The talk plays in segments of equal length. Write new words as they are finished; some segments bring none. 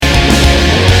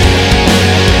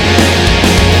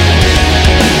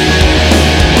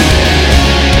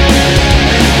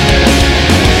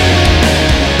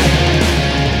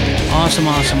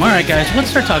right, guys, let's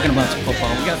start talking about some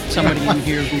football. We got somebody in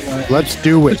here who let's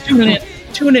do it.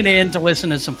 Tuning in to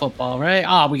listen to some football, right?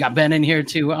 Oh, we got Ben in here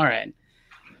too. All right.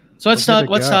 So let's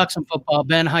talk some football.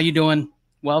 Ben, how you doing?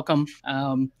 Welcome.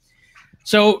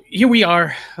 So here we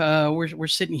are. We're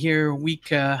sitting here week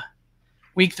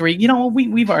 3. You know,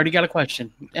 we've already got a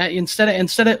question. Instead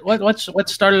of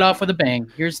let's start it off with a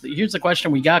bang. Here's the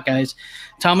question we got, guys.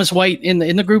 Thomas White in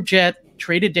the group chat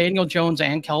traded Daniel Jones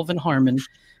and Kelvin Harmon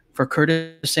for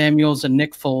Curtis Samuels and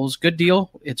Nick Foles. Good deal.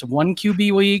 It's 1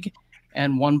 QB league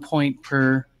and 1 point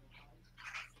per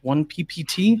 1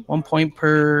 PPT, 1 point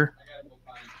per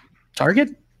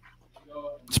target.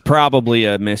 It's probably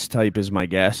a mistype is my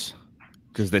guess,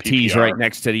 because the PPR. T's right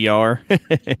next to the R.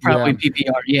 Probably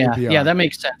PPR. Yeah. PPR. Yeah, that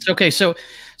makes sense. Okay, so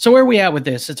where are we at with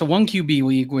this? It's a 1 QB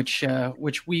league, which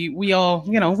we all,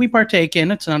 we partake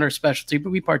in. It's not our specialty, but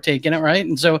we partake in it, right?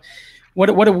 And so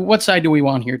what side do we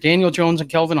want here? Daniel Jones and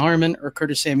Kelvin Harmon, or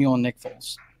Curtis Samuel and Nick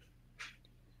Foles?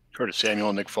 Curtis Samuel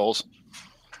and Nick Foles.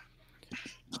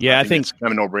 Yeah, I think it's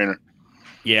kind of a no-brainer.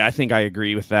 Yeah, I think I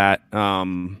agree with that. I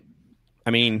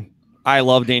mean, I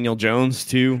love Daniel Jones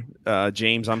too.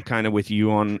 James, I'm kind of with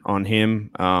you on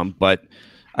him. But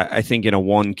I think in a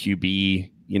 1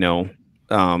 QB,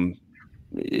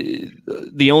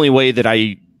 the only way that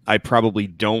I probably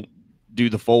don't do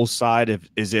the Foles side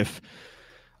is if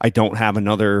I don't have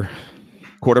another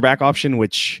quarterback option,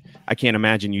 which I can't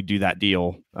imagine you'd do that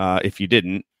deal if you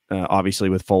didn't, obviously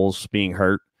with Foles being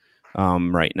hurt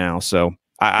right now. So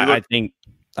I think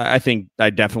I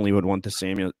definitely would want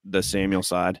the Samuel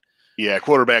side. Yeah,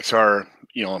 quarterbacks are,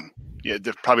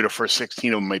 probably the first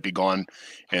 16 of them might be gone.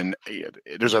 And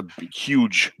there's a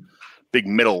huge, big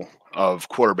middle of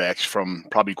quarterbacks from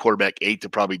probably quarterback 8 to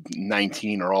probably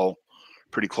 19 are all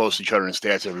pretty close to each other in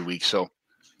stats every week. So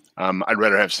I'd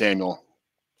rather have Samuel.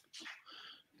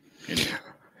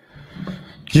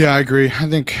 Yeah, I agree. I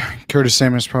think Curtis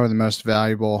Samuel is probably the most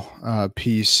valuable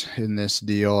piece in this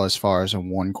deal as far as a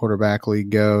 1 quarterback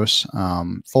league goes.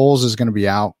 Foles is going to be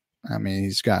out. I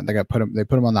mean, they put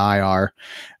him on the IR.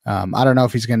 I don't know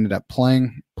if he's going to end up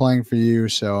playing for you.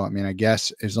 So, I mean, I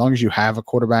guess as long as you have a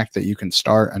quarterback that you can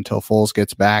start until Foles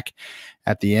gets back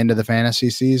at the end of the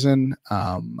fantasy season,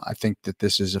 I think that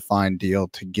this is a fine deal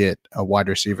to get a wide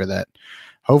receiver that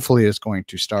hopefully is going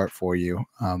to start for you.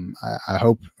 I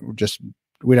hope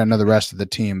we don't know the rest of the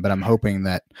team, but I'm hoping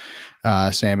that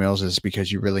Samuels is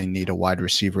because you really need a wide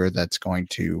receiver that's going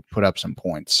to put up some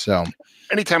points. So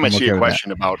anytime I see a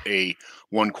question about a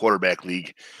 1 quarterback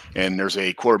league and there's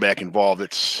a quarterback involved,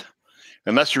 it's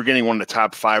unless you're getting one of the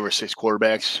top 5 or 6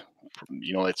 quarterbacks,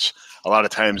 it's a lot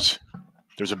of times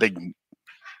there's a big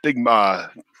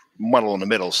muddle in the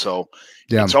middle. So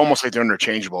it's almost like they're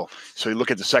interchangeable. So you look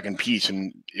at the second piece,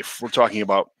 and if we're talking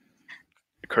about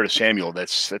Curtis Samuel,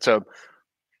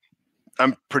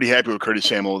 I'm pretty happy with Curtis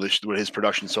Samuel with his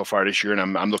production so far this year,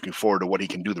 and I'm looking forward to what he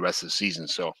can do the rest of the season.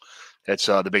 So that's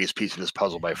the biggest piece of this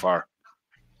puzzle by far.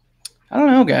 I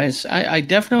don't know, guys. I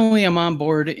definitely am on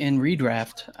board in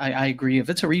redraft. I agree. If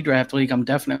it's a redraft league, I'm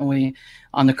definitely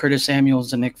on the Curtis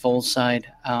Samuels and Nick Foles side.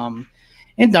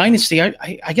 In Dynasty,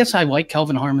 I guess I like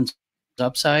Kelvin Harmon's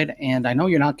upside, and I know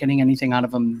you're not getting anything out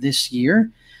of him this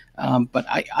year, but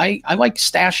I like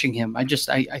stashing him.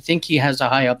 I think he has a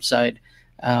high upside.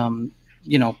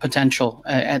 Potential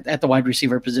at the wide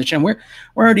receiver position. We're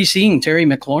already seeing Terry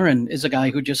McLaurin is a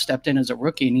guy who just stepped in as a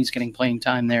rookie, and he's getting playing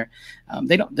time there.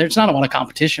 There's not a lot of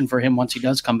competition for him once he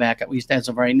does come back, at least as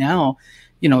of right now,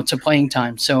 to playing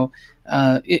time. So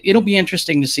it'll be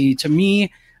interesting to see. To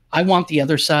me, I want the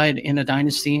other side in a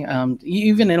dynasty.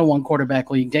 Even in a 1 quarterback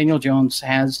league, Daniel Jones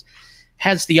has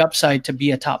the upside to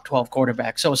be a top 12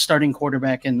 quarterback. So a starting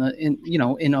quarterback in a 1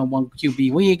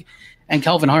 QB league. And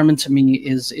Kelvin Harmon, to me,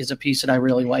 is a piece that I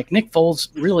really like. Nick Foles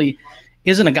really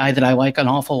isn't a guy that I like an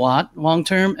awful lot long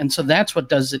term. And so that's what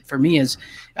does it for me is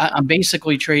I'm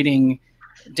basically trading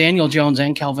Daniel Jones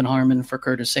and Kelvin Harmon for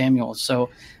Curtis Samuels. So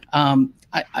I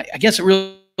guess it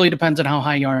really depends on how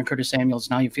high you are on Curtis Samuels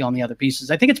and how you feel on the other pieces.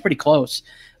 I think it's pretty close.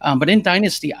 But in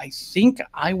Dynasty, I think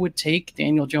I would take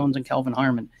Daniel Jones and Kelvin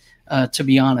Harmon, to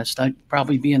be honest. I'd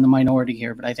probably be in the minority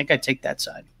here, but I think I'd take that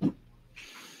side.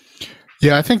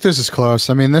 Yeah, I think this is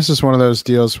close. I mean, this is one of those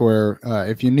deals where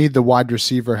if you need the wide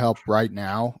receiver help right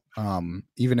now,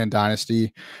 even in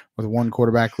Dynasty with a 1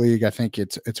 quarterback league, I think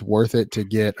it's worth it to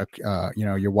get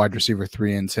your wide receiver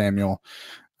 3 in Samuel.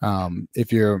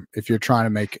 If you're trying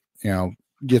to make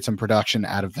get some production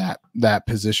out of that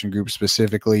position group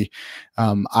specifically.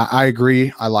 I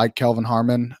agree. I like Kelvin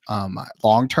Harmon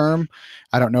long term.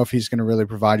 I don't know if he's going to really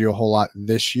provide you a whole lot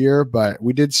this year, but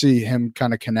we did see him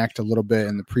kind of connect a little bit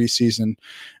in the preseason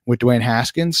with Dwayne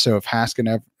Haskins. So if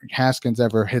Haskins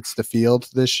ever hits the field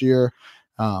this year,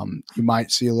 you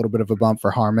might see a little bit of a bump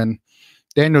for Harmon.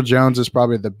 Daniel Jones is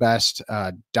probably the best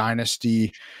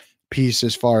dynasty piece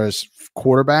as far as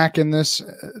quarterback in this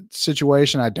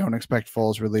situation. I don't expect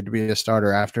Foles really to be a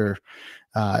starter after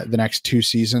the next 2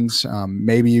 seasons.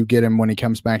 Maybe you get him when he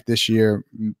comes back this year,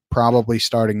 probably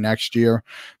starting next year,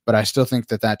 but I still think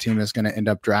that team is going to end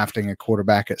up drafting a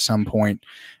quarterback at some point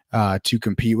to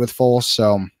compete with Foles.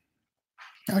 So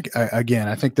again,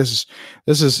 I think this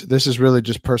is really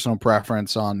just personal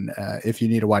preference on if you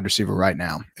need a wide receiver right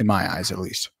now, in my eyes at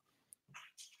least.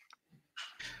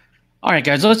 All right,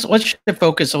 guys, let's shift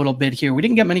focus a little bit here. We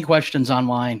didn't get many questions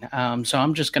online, so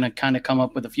I'm just going to kind of come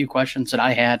up with a few questions that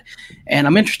I had, and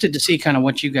I'm interested to see kind of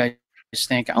what you guys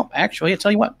think. Oh, actually, I'll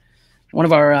tell you what. One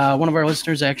of our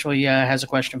listeners actually has a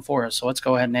question for us, so let's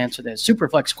go ahead and answer this.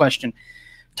 SuperFlex question.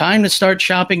 Time to start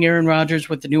shopping Aaron Rodgers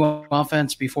with the new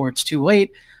offense before it's too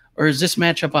late, or is this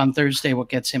matchup on Thursday what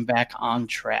gets him back on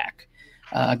track?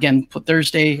 Again,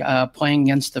 Thursday playing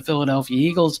against the Philadelphia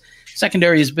Eagles.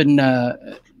 Secondary has been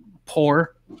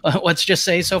poor, let's just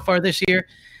say, so far this year.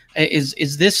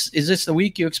 Is this the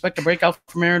week you expect to break out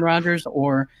from Aaron Rodgers,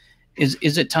 or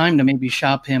is it time to maybe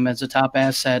shop him as a top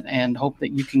asset and hope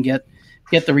that you can get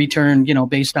the return,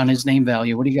 based on his name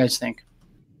value? What do you guys think?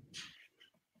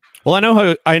 Well,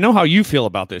 I know how you feel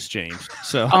about this, James.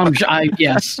 So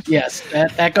yes,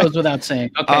 that goes without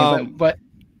saying. Okay, but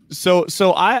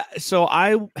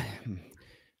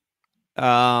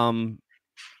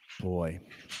boy,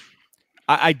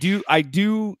 I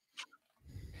do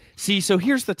see. So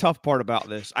here's the tough part about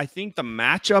this. I think the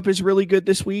matchup is really good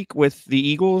this week with the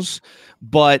Eagles,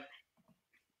 but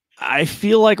I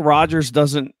feel like Rodgers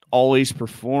doesn't always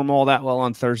perform all that well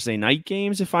on Thursday night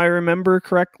games, if I remember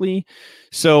correctly.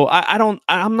 So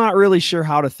I'm not really sure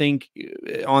how to think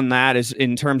on that as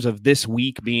in terms of this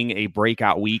week being a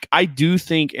breakout week. I do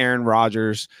think Aaron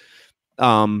Rodgers,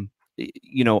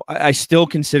 I still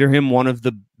consider him one of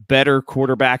the better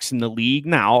quarterbacks in the league.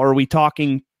 Now, are we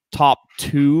talking top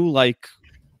 2 like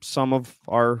some of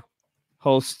our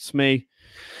hosts may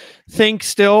think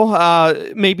still?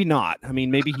 Maybe not. I mean,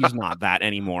 maybe he's not that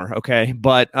anymore. Okay.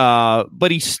 But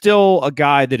he's still a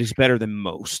guy that is better than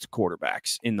most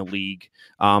quarterbacks in the league.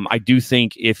 I do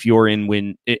think if you're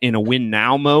in a win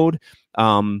now mode,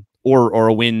 or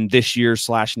a win this year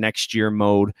 / next year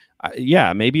mode,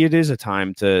 maybe it is a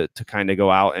time to kind of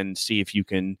go out and see if you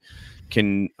can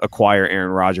acquire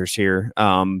Aaron Rodgers here.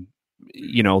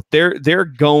 They're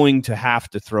going to have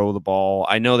to throw the ball.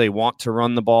 I know they want to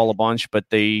run the ball a bunch, but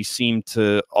they seem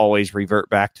to always revert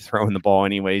back to throwing the ball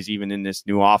anyways, even in this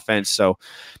new offense. So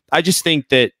I just think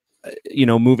that,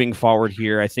 moving forward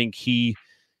here, I think he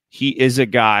is a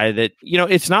guy that,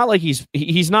 it's not like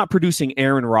he's not producing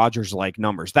Aaron Rodgers like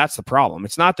numbers. That's the problem.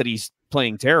 It's not that he's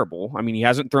playing terrible. I mean, he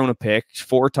hasn't thrown a pick,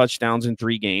 4 touchdowns in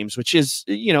 3 games, which is,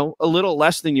 a little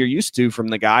less than you're used to from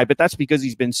the guy, but that's because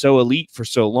he's been so elite for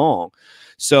so long.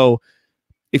 So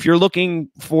if you're looking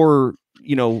for,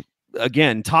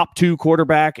 again, top 2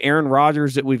 quarterback, Aaron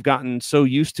Rodgers that we've gotten so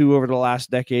used to over the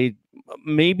last decade,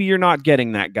 maybe you're not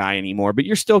getting that guy anymore, but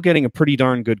you're still getting a pretty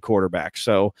darn good quarterback.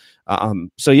 So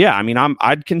yeah, I mean,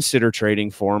 I'd consider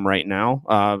trading for him right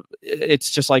now.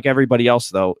 It's just like everybody else,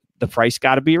 though. The price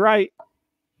got to be right.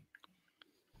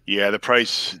 Yeah, the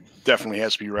price definitely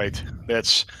has to be right.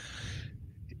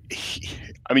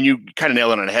 You kind of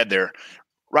nailed it on the head there.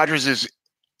 Rodgers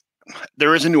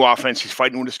there is a new offense. He's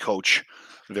fighting with his coach.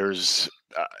 There's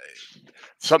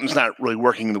something's not really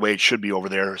working the way it should be over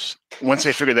there. Once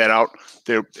they figure that out,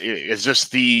 is this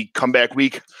the comeback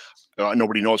week?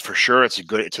 Nobody knows for sure.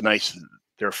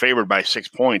 They're favored by 6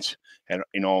 points and,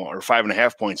 or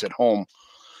 5.5 points at home.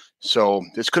 So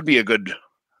this could be a good,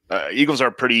 Eagles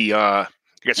are pretty,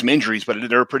 they got some injuries, but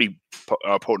they're a pretty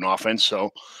potent offense. So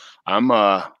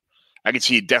I could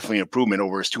see definitely improvement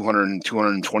over his 200 and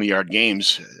 220 yard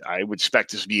games. I would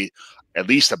expect this to be at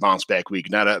least a bounce back week,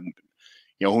 not a,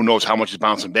 who knows how much is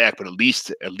bouncing back, but at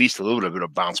least a little bit of a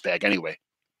bounce back anyway.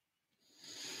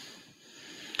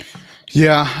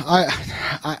 Yeah,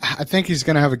 I think he's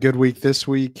going to have a good week this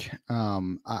week.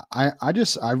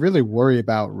 I really worry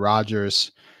about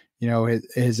Rodgers.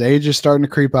 His age is starting to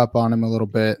creep up on him a little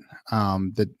bit.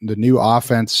 The new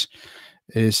offense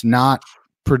is not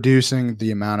producing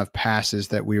the amount of passes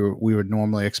that we would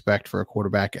normally expect for a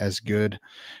quarterback as good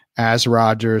as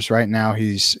Rodgers. Right now,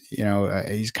 he's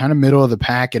he's kind of middle of the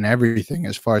pack in everything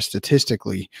as far as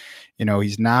statistically.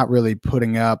 He's not really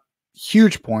putting up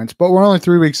huge points, but we're only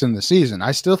 3 weeks in the season.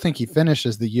 I still think he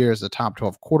finishes the year as a top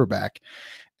 12 quarterback,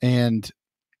 and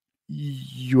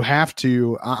you have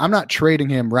to. I'm not trading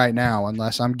him right now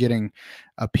unless I'm getting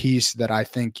a piece that I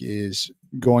think is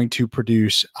going to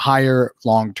produce higher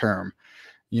long term.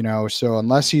 So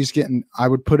unless he's getting, I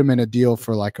would put him in a deal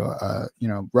for like a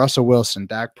Russell Wilson,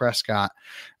 Dak Prescott.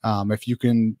 If you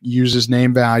can use his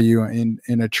name value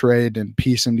in a trade and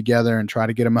piece him together and try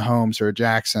to get him a Holmes or a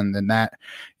Jackson, then that,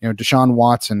 Deshaun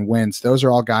Watson wins. Those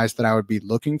are all guys that I would be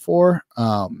looking for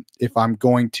if I'm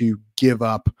going to give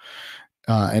up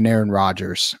an Aaron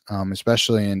Rodgers,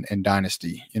 especially in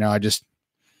Dynasty.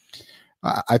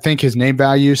 I think his name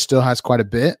value still has quite a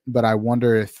bit, but I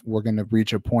wonder if we're going to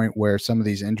reach a point where some of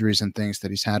these injuries and things that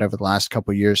he's had over the last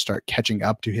couple of years start catching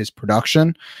up to his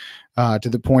production to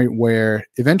the point where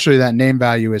eventually that name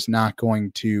value is not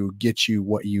going to get you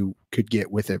what you could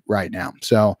get with it right now.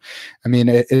 So, I mean,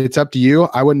 it's up to you.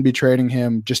 I wouldn't be trading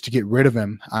him just to get rid of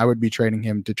him. I would be trading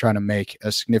him to try to make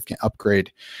a significant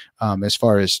upgrade as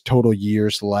far as total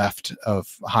years left of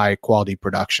high quality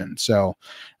production. So,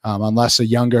 unless a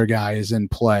younger guy is in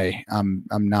play, I'm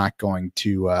not going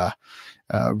to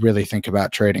really think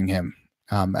about trading him.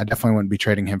 I definitely wouldn't be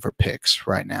trading him for picks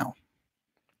right now.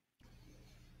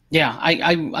 Yeah,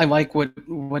 I like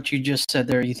what you just said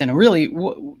there, Ethan. And really,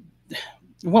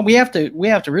 what we have to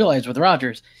realize with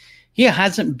Rodgers, he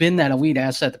hasn't been that elite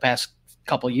asset the past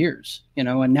couple of years,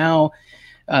 and now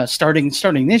starting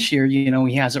this year,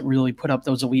 he hasn't really put up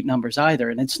those elite numbers either.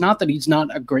 And it's not that he's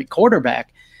not a great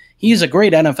quarterback. He's a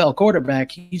great NFL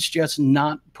quarterback. He's just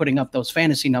not putting up those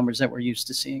fantasy numbers that we're used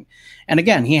to seeing. And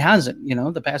again, he hasn't,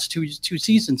 the past two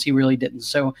seasons, he really didn't.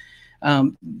 So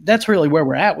that's really where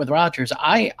we're at with Rodgers.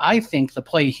 I think the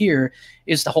play here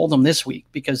is to hold him this week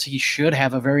because he should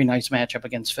have a very nice matchup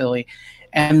against Philly,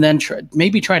 and then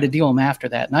maybe try to deal him after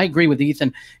that. And I agree with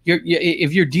Ethan.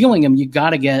 If you're dealing him, you got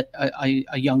to get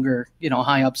a younger,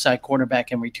 high upside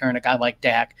quarterback in return. A guy like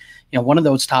Dak, one of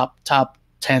those top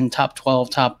 10, top 12,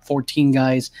 top 14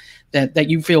 guys that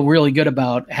you feel really good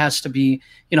about has to be,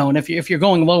 and if you're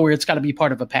going lower, it's got to be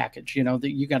part of a package,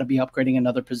 that you got to be upgrading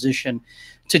another position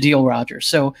to deal Rodgers.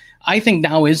 So I think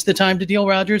now is the time to deal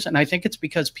Rodgers. And I think it's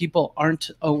because people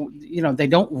aren't, they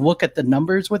don't look at the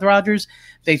numbers with Rodgers.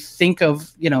 They think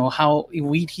of, how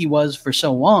elite he was for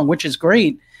so long, which is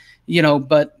great.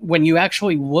 But when you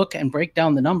actually look and break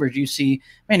down the numbers, you see,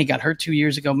 man, he got hurt 2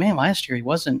 years ago. Man, last year he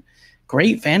wasn't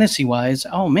great fantasy wise.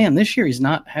 Oh man, this year he's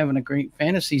not having a great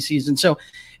fantasy season. So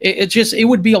it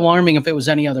would be alarming if it was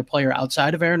any other player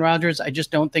outside of Aaron Rodgers. I just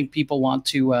don't think people want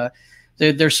to,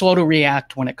 they're slow to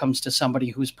react when it comes to somebody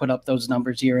who's put up those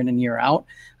numbers year in and year out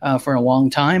for a long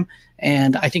time.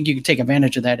 And I think you can take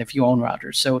advantage of that if you own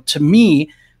Rodgers. So to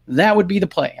me, that would be the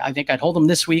play. I think I'd hold him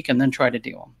this week and then try to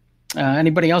deal him.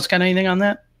 Anybody else got anything on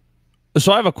that?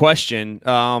 So I have a question.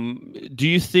 Do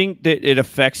you think that it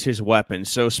affects his weapons?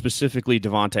 So specifically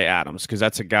Davante Adams, because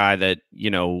that's a guy that,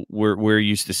 we're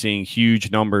used to seeing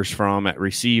huge numbers from at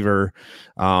receiver.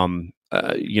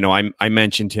 I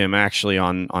mentioned him actually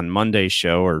on Monday's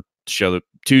show or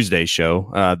Tuesday's show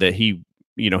that he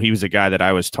was a guy that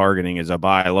I was targeting as a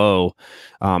buy low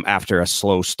after a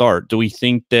slow start. Do we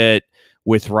think that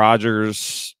with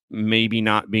Rodgers maybe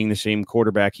not being the same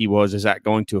quarterback he was, is that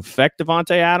going to affect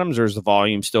Davante Adams, or is the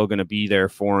volume still going to be there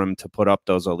for him to put up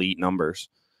those elite numbers?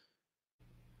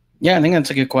 Yeah, I think that's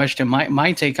a good question.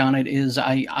 My take on it is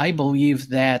I believe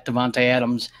that Davante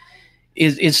Adams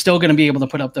is still going to be able to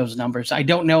put up those numbers. I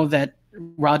don't know that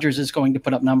Rodgers is going to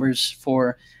put up numbers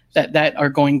for that are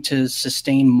going to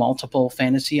sustain multiple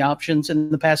fantasy options in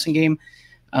the passing game,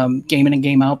 game in and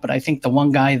game out. But I think the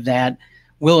one guy that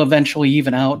will eventually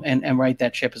even out and right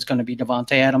that ship is going to be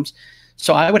Davante Adams.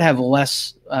 So I would have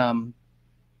less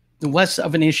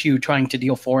of an issue trying to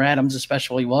deal for Adams,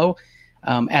 especially low,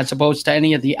 as opposed to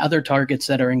any of the other targets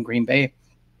that are in Green Bay.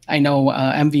 I know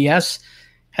MVS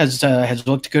has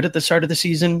looked good at the start of the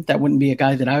season. That wouldn't be a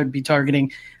guy that I would be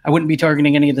targeting. I wouldn't be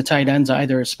targeting any of the tight ends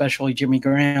either, especially Jimmy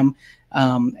Graham.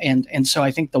 And so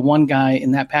I think the one guy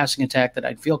in that passing attack that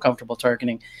I'd feel comfortable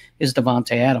targeting is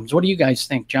Davante Adams. What do you guys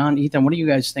think, John, Ethan? What do you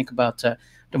guys think about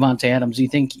Davante Adams? Do you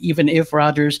think even if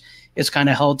Rodgers is kind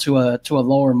of held to a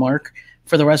lower mark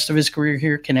for the rest of his career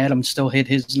here, can Adams still hit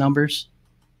his numbers?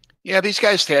 Yeah, these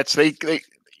guys' stats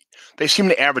they seem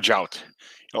to average out,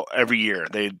 every year.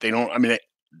 They don't. I mean,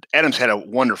 Adams had a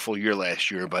wonderful year last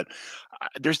year, but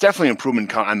there's definitely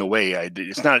improvement on the way.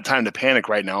 It's not a time to panic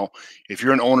right now. If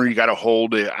you're an owner, you got to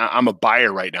hold. I'm a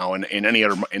buyer right now in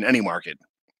any market.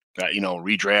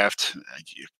 redraft,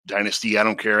 dynasty. I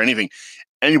don't care anything.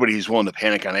 Anybody who's willing to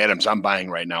panic on Adams, I'm buying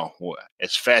right now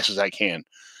as fast as I can.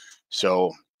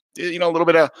 So, there's a little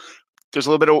bit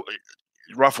of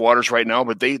rough waters right now,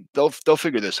 but they'll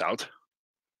figure this out.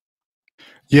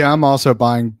 Yeah, I'm also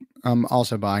buying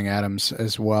Adams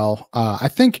as well. I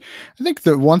think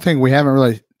the one thing we haven't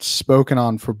really spoken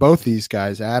on for both these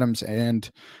guys, Adams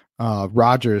and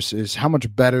Rodgers, is how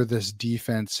much better this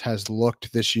defense has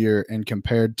looked this year and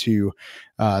compared to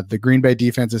the Green Bay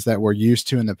defenses that we're used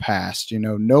to in the past.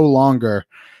 No longer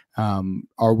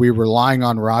are we relying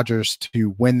on Rodgers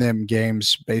to win them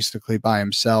games basically by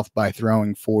himself by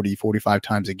throwing 40, 45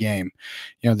 times a game.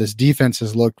 This defense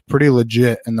has looked pretty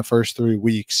legit in the first 3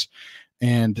 weeks.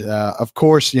 And of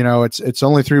course, it's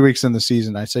only 3 weeks in the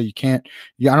season. I say I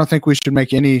don't think we should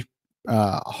make any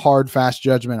hard, fast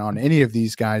judgment on any of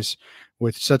these guys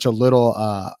with such a little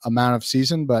amount of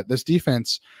season. But this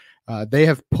defense, they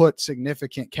have put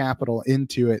significant capital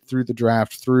into it through the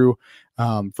draft, through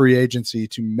free agency,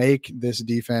 to make this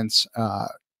defense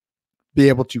be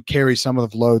able to carry some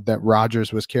of the load that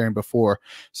Rodgers was carrying before,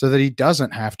 so that he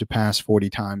doesn't have to pass 40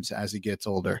 times as he gets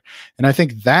older. And I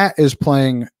think that is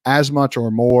playing as much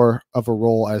or more of a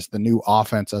role as the new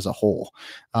offense as a whole.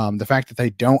 The fact that they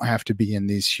don't have to be in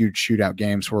these huge shootout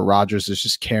games where Rodgers is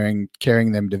just carrying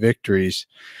them to victories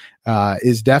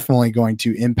is definitely going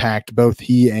to impact both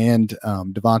he and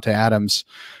Davante Adams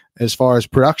as far as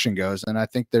production goes. And I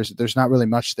think there's not really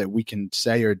much that we can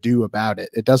say or do about it.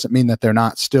 It doesn't mean that they're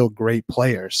not still great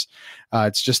players.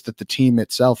 It's just that the team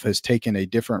itself has taken a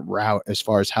different route as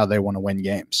far as how they want to win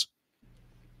games.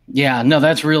 Yeah, no,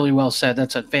 that's really well said.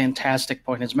 That's a fantastic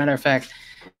point. As a matter of fact,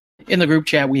 in the group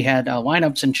chat, we had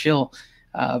Lineups and Chill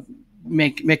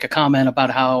make a comment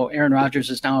about how Aaron Rodgers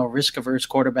is now a risk-averse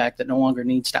quarterback that no longer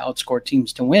needs to outscore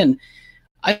teams to win.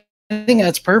 I think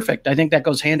that's perfect. I think that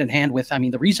goes hand in hand with,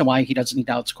 the reason why he doesn't need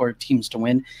to outscore teams to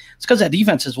win is because that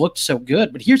defense has looked so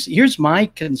good. But here's my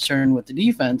concern with the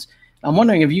defense. I'm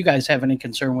wondering if you guys have any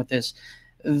concern with this.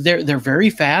 They're very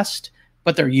fast,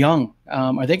 but they're young.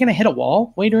 Are they going to hit a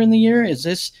wall later in the year? Is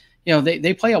this,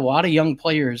 they play a lot of young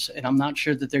players, and I'm not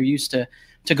sure that they're used to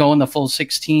going the full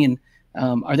 16.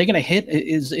 Are they going to hit?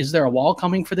 Is there a wall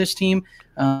coming for this team?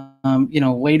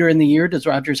 Later in the year, does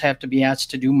Rodgers have to be asked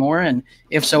to do more? And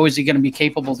if so, is he going to be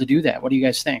capable to do that? What do you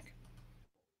guys think?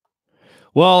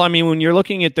 Well, when you're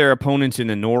looking at their opponents in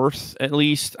the North, at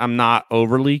least, I'm not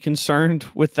overly concerned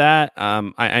with that.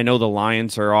 I know the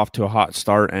Lions are off to a hot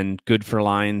start, and good for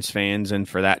Lions fans and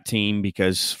for that team,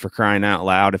 because for crying out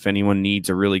loud, if anyone needs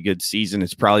a really good season,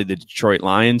 it's probably the Detroit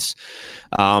Lions.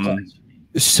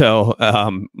 So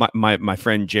my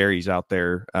friend Jerry's out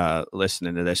there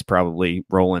listening to this, probably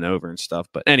rolling over and stuff.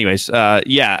 But anyways,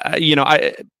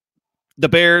 the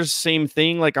Bears, same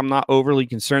thing. Like, I'm not overly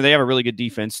concerned. They have a really good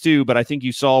defense too, but I think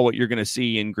you saw what you're going to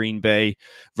see in Green Bay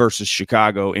versus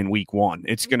Chicago in week 1.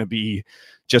 It's going to be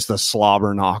just a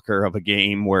slobber knocker of a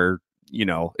game where,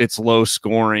 it's low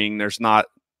scoring. There's not,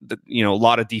 a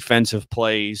lot of defensive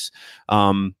plays.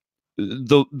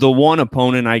 The one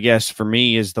opponent, I guess, for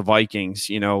me is the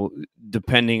Vikings,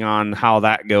 depending on how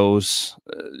that goes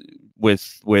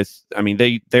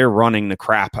they're running the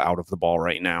crap out of the ball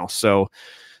right now. So,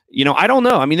 I don't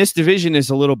know. This division is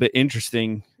a little bit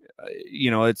interesting.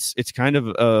 It's kind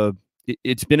of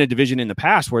it's been a division in the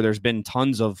past where there's been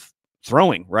tons of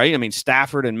throwing, right?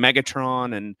 Stafford and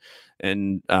Megatron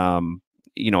and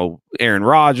Aaron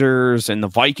Rodgers, and the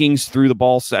Vikings threw the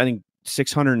ball, I think,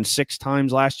 606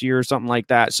 times last year or something like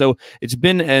that. So it's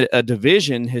been a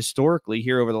division historically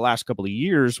here over the last couple of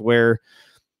years where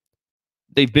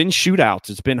they've been shootouts.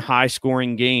 It's been high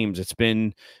scoring games. It's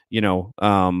been,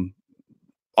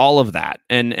 all of that.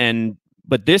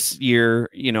 But this year,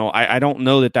 I don't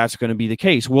know that that's going to be the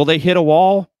case. Will they hit a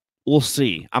wall? We'll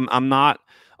see. I'm not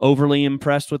overly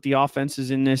impressed with the offenses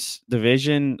in this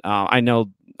division. I know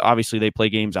obviously they play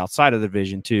games outside of the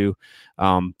division too.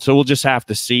 So we'll just have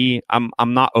to see.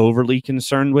 I'm not overly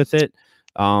concerned with it.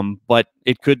 But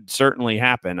it could certainly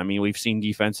happen. We've seen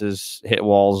defenses hit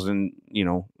walls and,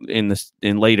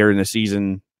 in later in the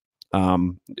season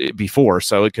before,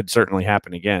 so it could certainly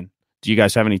happen again. Do you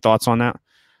guys have any thoughts on that?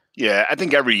 Yeah, I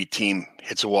think every team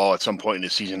hits a wall at some point in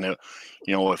the season.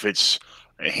 If it's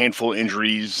a handful of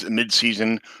injuries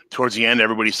mid-season, towards the end,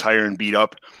 everybody's tired and beat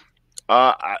up.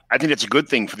 I think that's a good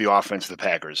thing for the offense of the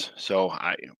Packers. So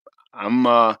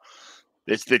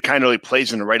it kind of like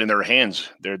plays right in their hands.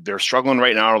 They're struggling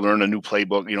right now to learn a new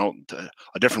playbook,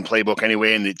 a different playbook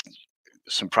anyway, and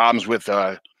some problems with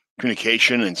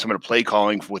communication and some of the play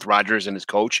calling with Rodgers and his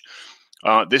coach.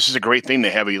 This is a great thing. They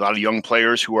have a lot of young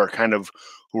players who are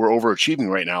overachieving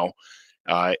right now,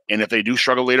 And if they do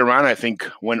struggle later on, I think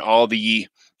when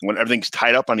everything's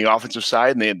tied up on the offensive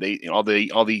side and all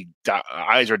the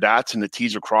I's are dots and the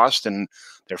T's are crossed and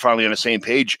they're finally on the same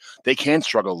page, they can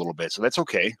struggle a little bit. So that's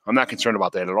okay. I'm not concerned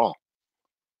about that at all.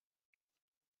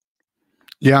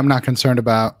 Yeah, I'm not concerned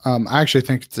about. I actually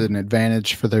think it's an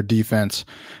advantage for their defense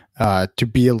to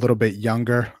be a little bit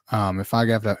younger. If I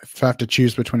have to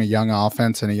choose between a young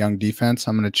offense and a young defense,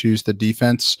 I'm going to choose the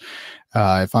defense.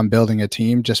 If I'm building a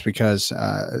team, just because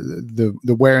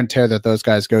the wear and tear that those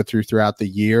guys go throughout the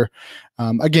year.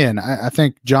 Again, I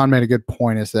think John made a good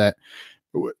point, is that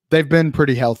they've been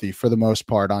pretty healthy for the most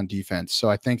part on defense. So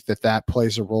I think that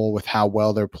plays a role with how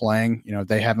well they're playing. You know,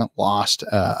 they haven't lost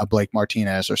a Blake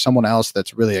Martinez or someone else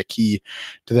that's really a key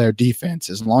to their defense.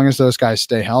 As long as those guys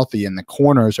stay healthy and the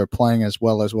corners are playing as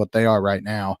well as what they are right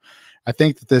now, I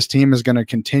think that this team is going to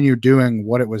continue doing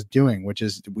what it was doing, which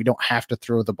is we don't have to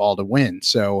throw the ball to win.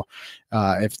 So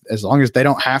as long as they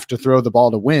don't have to throw the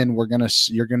ball to win,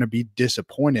 you're going to be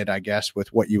disappointed, I guess,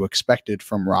 with what you expected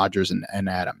from Rodgers and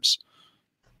Adams.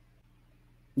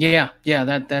 Yeah,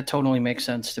 that totally makes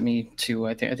sense to me too.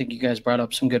 I think you guys brought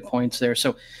up some good points there.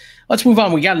 So let's move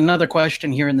on. We got another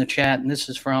question here in the chat, and this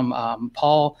is from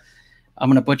Paul. I'm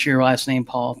going to butcher your last name,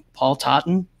 Paul. Paul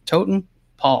Totten?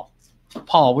 Paul.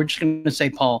 We're just going to say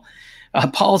Paul.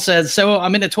 Paul says, so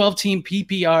I'm in a 12-team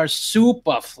PPR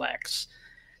SuperFlex.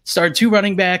 Start 2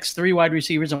 running backs, 3 wide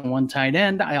receivers, and 1 tight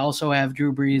end. I also have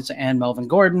Drew Brees and Melvin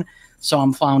Gordon, so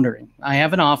I'm floundering. I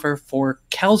have an offer for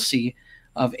Kelsey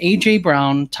of A.J.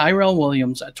 Brown, Tyrell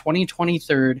Williams, a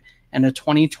 2023 and a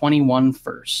 2021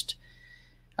 first.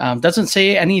 Doesn't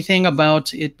say anything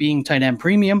about it being tight end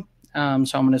premium, so I'm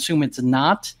going to assume it's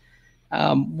not.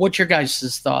 What's your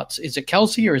guys' thoughts? Is it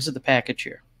Kelsey or is it the package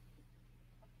here?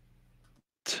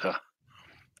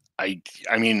 I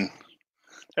mean,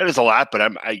 that is a lot, but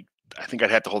I think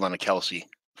I'd have to hold on to Kelsey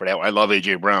for that. I love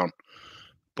A.J. Brown,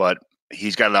 but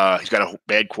he's got a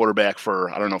bad quarterback for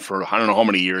I don't know how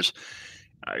many years.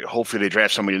 Hopefully they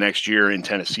draft somebody next year in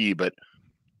Tennessee, but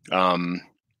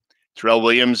Tyrell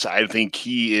Williams, I think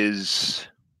he is,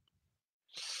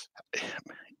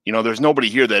 there's nobody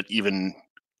here that even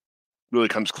really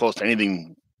comes close to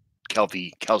anything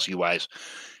Kelsey wise.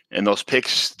 And those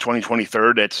picks,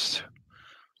 2023, that's,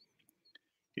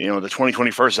 the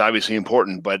 2021 is obviously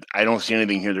important, but I don't see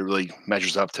anything here that really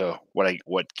measures up to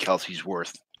what Kelsey's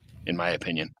worth, in my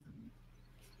opinion.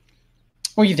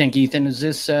 What do you think, Ethan? Is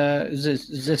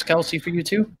this Kelsey for you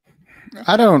too?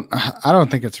 I don't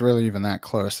think it's really even that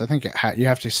close. I think you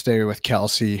have to stay with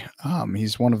Kelsey.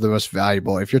 He's one of the most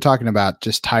valuable. If you're talking about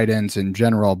just tight ends in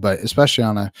general, but especially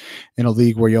in a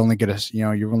league where you only get you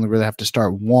only really have to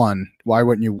start one. Why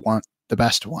wouldn't you want the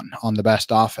best one on the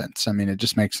best offense? I mean, it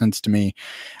just makes sense to me.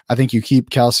 I think you keep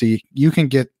Kelsey. You can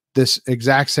get this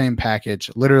exact same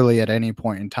package literally at any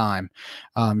point in time.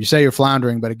 You say you're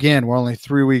floundering, but again, we're only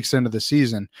 3 weeks into the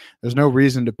season. There's no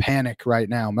reason to panic right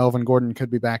now. Melvin Gordon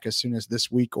could be back as soon as this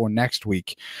week or next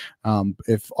week,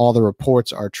 if all the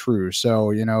reports are true.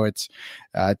 So, it's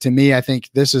to me, I think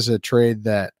this is a trade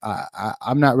that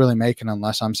I'm not really making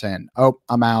unless I'm saying,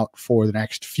 I'm out for the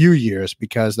next few years,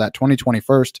 because that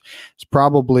 2021 is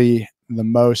probably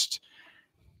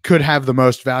could have the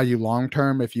most value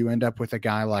long-term if you end up with a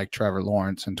guy like Trevor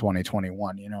Lawrence in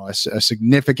 2021, a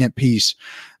significant piece.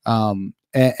 And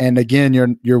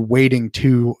again, you're waiting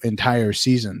 2 entire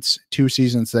seasons, 2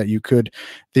 seasons that you could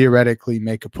theoretically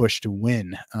make a push to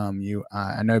win. I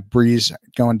know Brees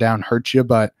going down hurts you,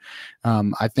 but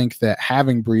I think that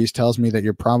having Brees tells me that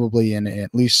you're probably in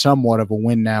at least somewhat of a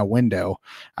win now window.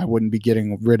 I wouldn't be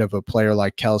getting rid of a player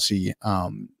like Kelsey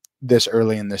this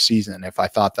early in the season if I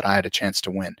thought that I had a chance to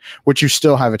win, which you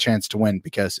still have a chance to win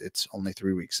because it's only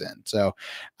 3 weeks in. So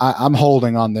I'm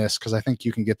holding on this because I think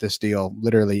you can get this deal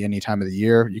literally any time of the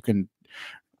year. You can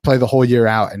play the whole year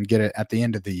out and get it at the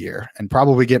end of the year, and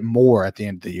probably get more at the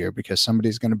end of the year because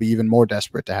somebody's going to be even more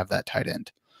desperate to have that tight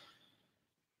end.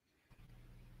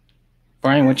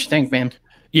 Brian, what you think, man?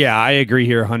 Yeah, I agree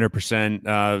here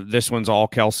 100%. This one's all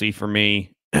Kelsey for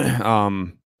me.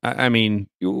 I mean,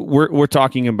 we're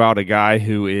talking about a guy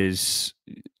who is,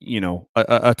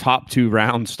 a top 2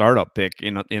 round startup pick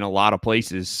in a lot of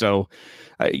places. So,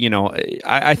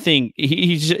 I think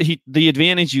the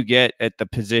advantage you get at the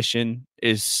position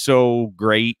is so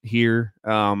great here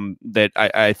that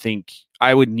I think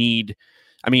I would need.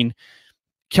 I mean,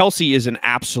 Kelsey is an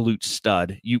absolute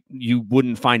stud. You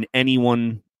wouldn't find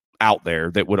anyone out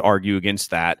there that would argue against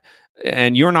that,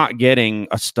 and you're not getting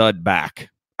a stud back.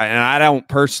 And I don't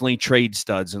personally trade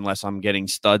studs unless I'm getting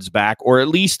studs back, or at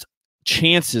least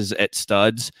chances at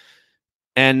studs.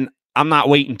 And I'm not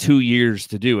waiting 2 years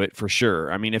to do it for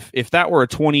sure. I mean, if that were a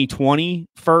 2020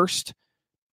 first,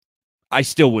 I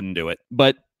still wouldn't do it,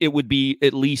 but it would be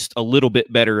at least a little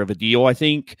bit better of a deal, I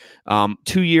think.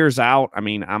 2 years out, I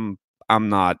mean, I'm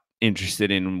not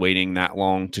interested in waiting that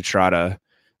long to try to,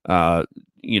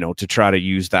 to try to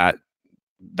use that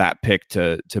pick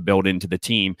to build into the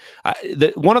team.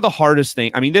 One of the hardest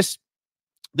thing, I mean, this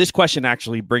question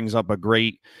actually brings up a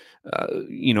great,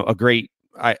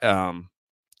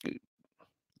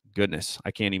 goodness,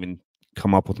 I can't even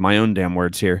come up with my own damn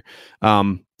words here.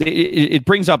 It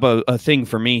brings up a thing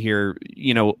for me here.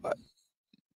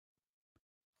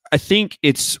 I think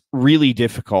it's really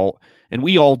difficult, and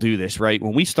we all do this, right?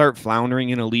 When we start floundering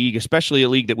in a league, especially a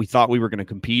league that we thought we were going to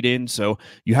compete in. So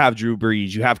you have Drew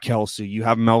Brees, you have Kelsey, you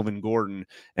have Melvin Gordon,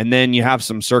 and then you have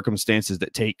some circumstances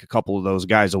that take a couple of those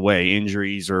guys away,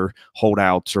 injuries or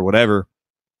holdouts or whatever.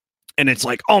 And it's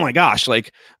like, oh my gosh,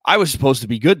 like I was supposed to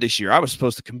be good this year. I was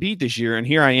supposed to compete this year. And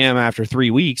here I am after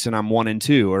 3 weeks and I'm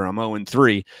 1-2 or I'm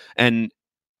 0-3. And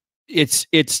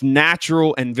it's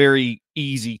natural and very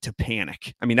easy to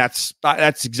panic. I mean, that's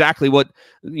exactly what,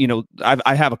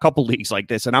 I have a couple leagues like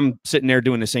this and I'm sitting there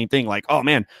doing the same thing. Like, oh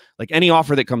man, like any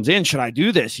offer that comes in, should I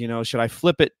do this? Should I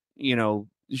flip it?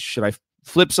 Should I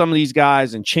flip some of these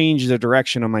guys and change the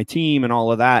direction of my team and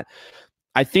all of that?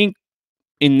 I think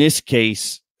in this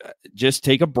case, just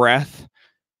take a breath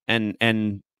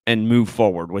and move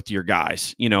forward with your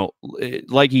guys.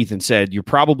 Like Ethan said, you're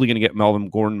probably going to get Melvin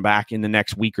Gordon back in the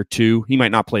next week or two. He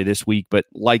might not play this week, but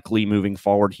likely moving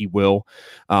forward, he will.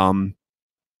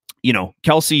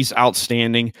 Kelsey's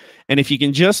outstanding. And if you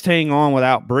can just hang on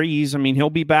without Breeze, I mean,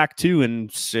 he'll be back too in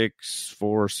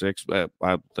 6-4-6.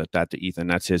 I'll let that to Ethan.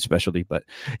 That's his specialty. But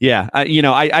yeah,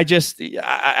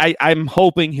 I'm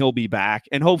hoping he'll be back.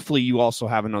 And hopefully you also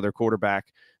have another quarterback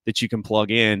that you can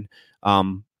plug in.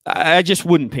 I just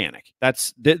wouldn't panic.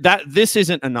 This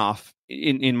isn't enough,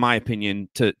 in my opinion,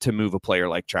 to move a player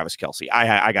like Travis Kelce.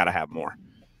 I got to have more.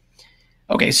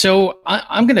 Okay, so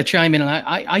I'm going to chime in, and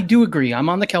I do agree. I'm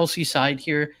on the Kelce side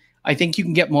here. I think you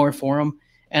can get more for him,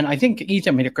 and I think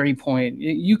Ethan made a great point.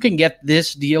 You can get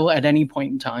this deal at any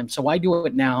point in time, so why do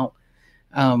it now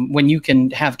when you can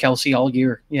have Kelce all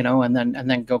year, and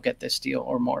then go get this deal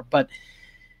or more? But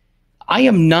I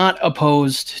am not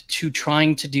opposed to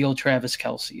trying to deal Travis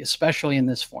Kelce, especially in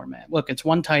this format. Look, it's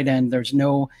one tight end. There's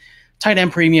no tight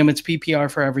end premium. It's PPR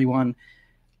for everyone.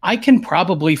 I can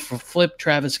probably flip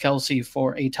Travis Kelce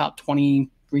for a top 20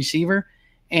 receiver,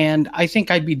 and I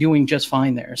think I'd be doing just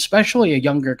fine there, especially a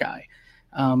younger guy.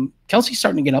 Kelce's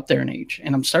starting to get up there in age,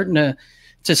 and I'm starting to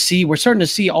see, we're starting to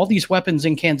see all these weapons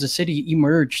in Kansas City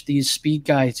emerge, these speed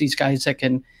guys, these guys that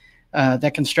can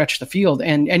stretch the field.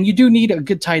 And you do need a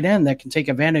good tight end that can take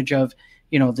advantage of,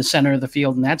 the center of the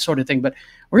field and that sort of thing. But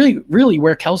really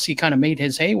where Kelce kind of made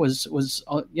his hay was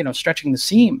stretching the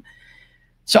seam.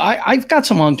 So I've got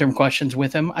some long-term questions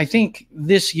with him. I think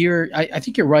this year, I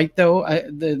think you're right, though.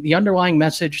 The underlying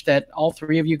message that all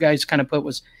three of you guys kind of put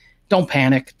was, don't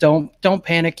panic. Don't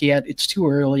panic yet. It's too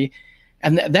early.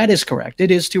 And that is correct.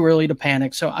 It is too early to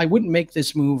panic. So I wouldn't make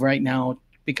this move right now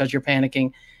because you're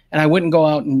panicking. And I wouldn't go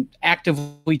out and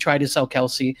actively try to sell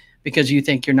Kelce because you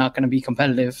think you're not going to be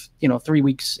competitive, 3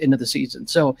 weeks into the season.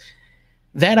 So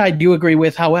that I do agree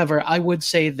with. However, I would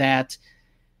say that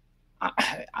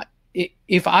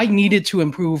if I needed to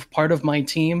improve part of my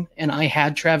team and I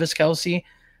had Travis Kelce,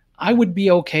 I would be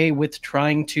okay with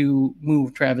trying to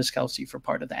move Travis Kelce for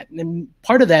part of that. And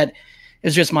part of that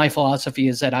is just my philosophy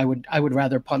is that I would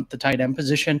rather punt the tight end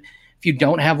position. If you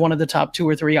don't have one of the top 2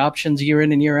 or 3 options year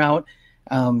in and year out,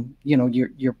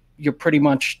 you're pretty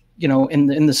much,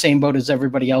 in the same boat as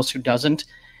everybody else who doesn't.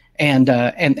 And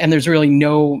there's really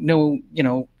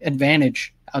no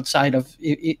advantage outside of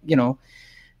it.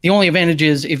 The only advantage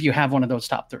is if you have one of those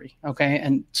top 3. Okay.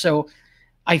 And so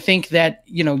I think that,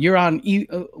 you're on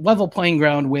level playing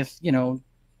ground with,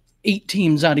 8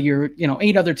 teams out of your,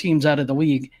 8 other teams out of the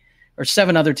league or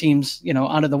 7 other teams,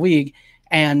 out of the league.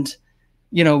 And,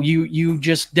 you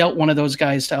just dealt one of those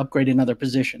guys to upgrade another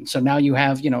position. So now you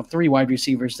have, 3 wide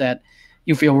receivers that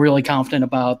you feel really confident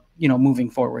about,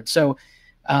 moving forward. So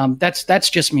that's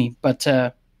just me. But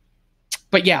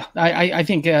yeah, I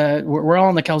think we're all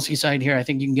on the Kelce side here. I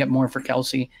think you can get more for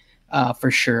Kelce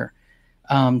for sure.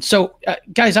 So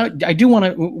guys, I do want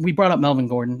to, we brought up Melvin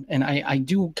Gordon, and I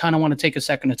do kind of want to take a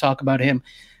second to talk about him.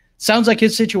 Sounds like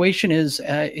his situation is,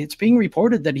 it's being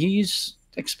reported that he's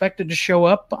expected to show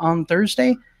up on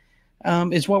Thursday,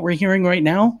 is what we're hearing right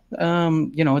now.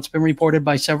 It's been reported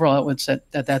by several outlets that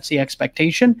that's the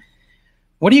expectation.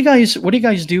 What do you guys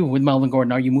do with Melvin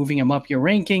Gordon? Are you moving him up your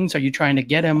rankings? Are you trying to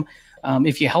get him?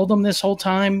 If you held him this whole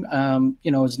time,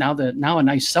 is now a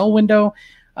nice sell window.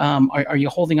 Are you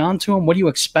holding on to him? What do you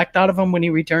expect out of him when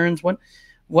he returns?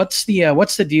 What's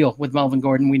the deal with Melvin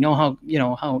Gordon? We know how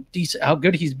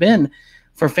good he's been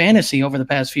for fantasy over the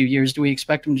past few years. Do we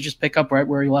expect him to just pick up right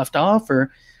where he left off,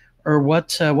 or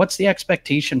what's the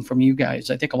expectation from you guys?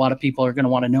 I think a lot of people are going to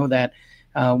want to know that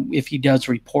if he does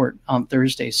report on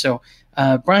Thursday. So,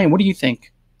 Brian, what do you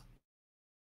think?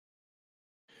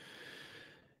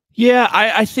 Yeah,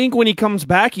 I think when he comes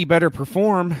back, he better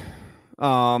perform.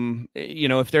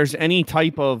 If there's any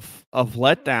type of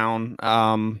letdown,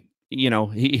 Austin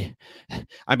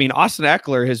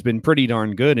Eckler has been pretty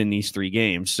darn good in these 3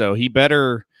 games, so he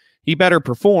better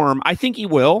perform. I think he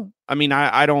will. I mean,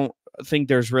 I don't think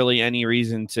there's really any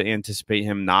reason to anticipate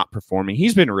him not performing.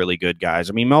 He's been really good, guys.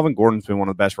 I mean, Melvin Gordon's been one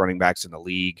of the best running backs in the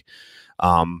league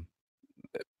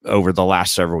over the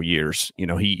last several years.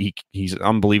 He's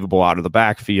unbelievable out of the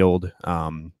backfield.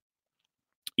 And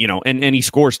he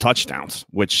scores touchdowns,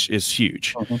 which is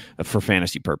huge for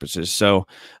fantasy purposes. So,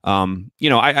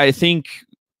 I think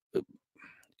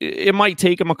it might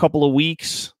take him a couple of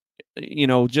weeks,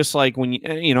 just like when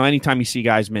anytime you see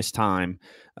guys miss time,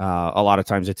 a lot of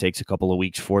times it takes a couple of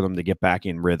weeks for them to get back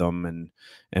in rhythm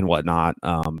and whatnot,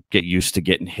 get used to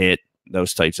getting hit,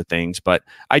 those types of things. But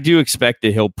I do expect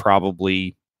that he'll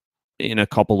probably in a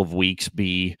couple of weeks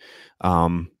be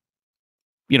back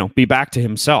to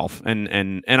himself.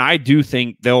 And I do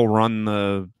think they'll run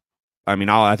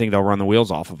I think they'll run the wheels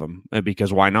off of him,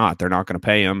 because why not? They're not going to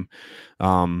pay him.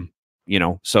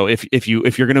 So if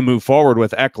you're going to move forward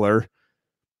with Eckler,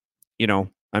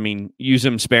 use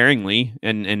him sparingly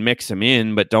and mix him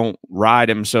in, but don't ride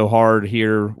him so hard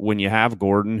here when you have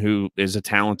Gordon, who is a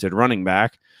talented running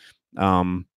back.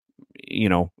 Run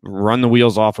the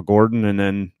wheels off of Gordon and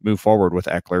then move forward with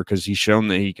Eckler, because he's shown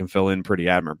that he can fill in pretty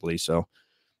admirably. So.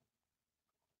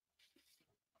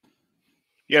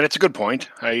 Yeah, that's a good point.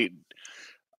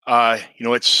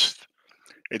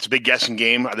 It's a big guessing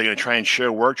game. Are they going to try and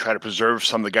share work, try to preserve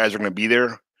some of the guys that are going to be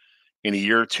there in a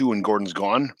year or two when Gordon's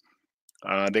gone?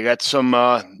 They got some.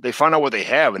 They found out what they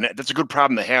have, and that's a good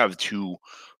problem to have, to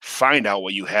find out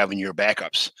what you have in your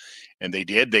backups. And they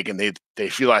did. I think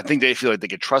they feel like they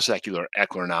could trust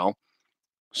Eckler now.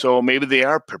 So maybe they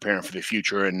are preparing for the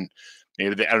future, and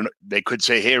maybe they could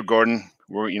say, "Hey, Gordon,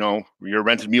 you're a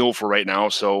rented mule for right now,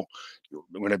 so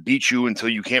we're going to beat you until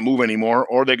you can't move anymore."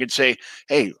 Or they could say,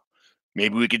 "Hey,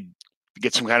 maybe we could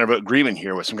get some kind of agreement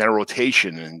here with some kind of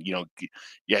rotation, and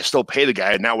still pay the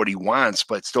guy not what he wants,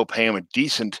 but still pay him a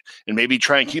decent, and maybe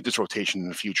try and keep this rotation in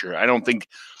the future." I'm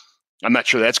not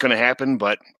sure that's going to happen,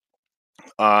 but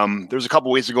there's a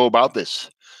couple ways to go about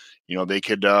this. They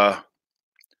could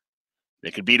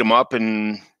beat him up,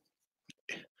 and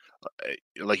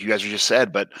like you guys just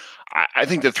said, but I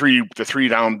think the three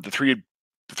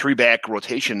back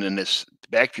rotation in this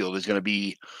backfield is going to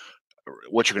be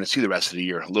what you're going to see the rest of the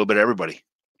year. A little bit of everybody.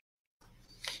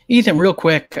 Ethan, real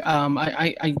quick,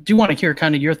 I do want to hear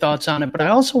kind of your thoughts on it, but I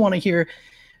also want to hear,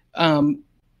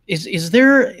 is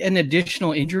there an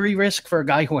additional injury risk for a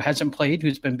guy who hasn't played,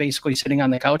 who's been basically sitting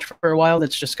on the couch for a while,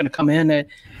 that's just going to come in?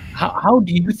 How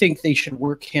do you think they should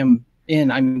work him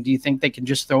in? I mean, do you think they can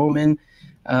just throw him in,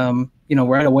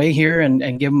 right away here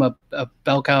and give him a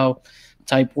bell cow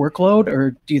type workload,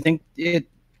 or do you think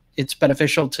it's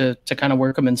beneficial to kind of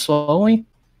work him in slowly?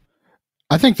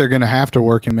 I think they're going to have to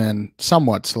work him in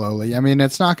somewhat slowly. I mean,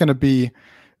 it's not going to be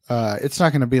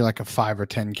like a 5 or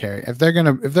 10 carry. If they're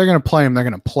going to play him, they're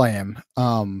going to play him.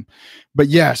 But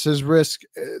yes, the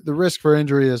risk for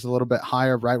injury is a little bit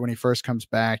higher right when he first comes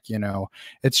back.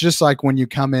 It's just like when you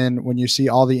see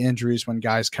all the injuries when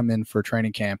guys come in for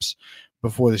training camps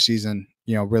before the season,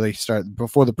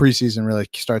 before the preseason really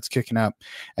starts kicking up,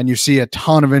 and you see a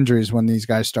ton of injuries when these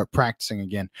guys start practicing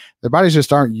again. Their bodies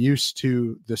just aren't used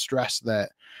to the stress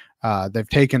that they've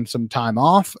taken some time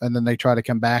off, and then they try to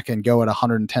come back and go at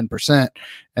 110%.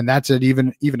 And that's it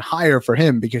even higher for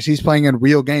him, because he's playing in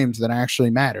real games that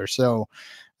actually matter. So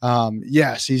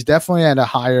yes, he's definitely at a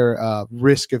higher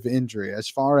risk of injury. As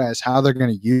far as how they're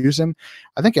going to use him,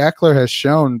 I think Eckler has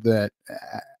shown that,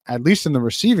 at least in the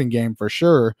receiving game for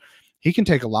sure, he can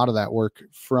take a lot of that work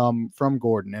from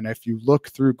Gordon. And if you look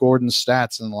through Gordon's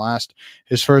stats in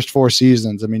his first 4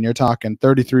 seasons, I mean, you're talking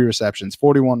 33 receptions,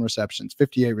 41 receptions,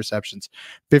 58 receptions,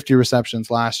 50 receptions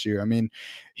last year. I mean,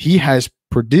 he has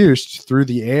produced through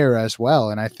the air as well.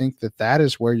 And I think that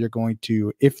is where you're going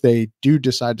to, if they do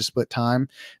decide to split time,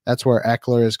 that's where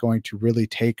Eckler is going to really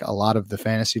take a lot of the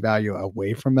fantasy value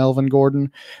away from Melvin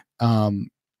Gordon.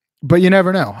 But you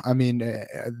never know. I mean,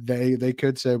 they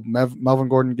could say Melvin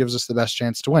Gordon gives us the best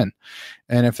chance to win.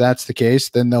 And if that's the case,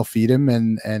 then they'll feed him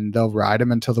and they'll ride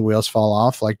him until the wheels fall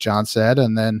off, like John said.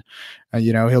 And then,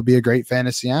 he'll be a great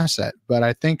fantasy asset. But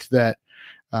I think that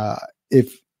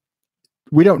if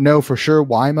we don't know for sure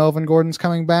why Melvin Gordon's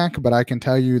coming back, but I can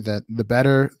tell you that the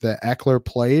better that Eckler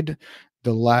played,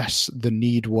 the less the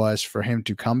need was for him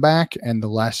to come back, and the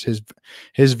less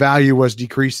his value was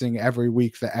decreasing every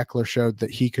week that Eckler showed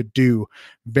that he could do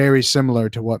very similar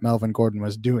to what Melvin Gordon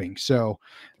was doing. So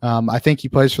I think he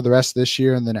plays for the rest of this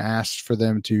year and then asks for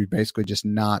them to basically just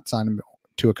not sign him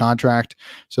to a contract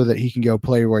so that he can go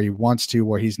play where he wants to,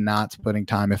 where he's not splitting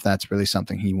time if that's really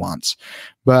something he wants.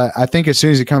 But I think as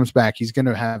soon as he comes back, he's going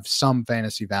to have some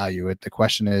fantasy value. The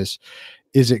question is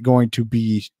it going to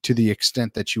be to the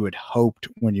extent that you had hoped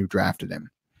when you drafted him?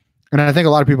 And I think a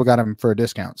lot of people got him for a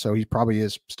discount, so he probably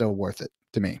is still worth it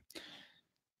to me.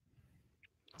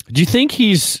 Do you think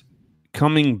he's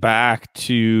coming back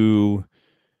to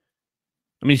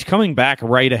 – I mean, he's coming back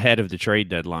right ahead of the trade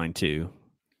deadline too.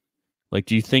 Like,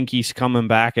 do you think he's coming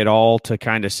back at all to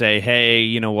kind of say, hey,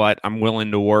 you know what, I'm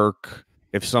willing to work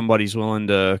if somebody's willing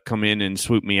to come in and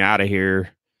swoop me out of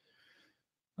here?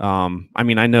 I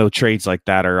mean, I know trades like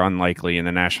that are unlikely in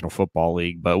the National Football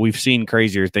League, but we've seen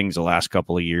crazier things the last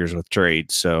couple of years with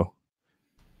trades. So,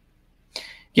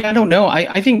 yeah, I don't know.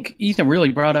 I think Ethan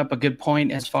really brought up a good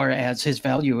point as far as his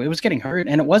value. It was getting hurt,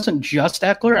 and it wasn't just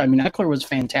Eckler. I mean, Eckler was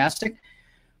fantastic,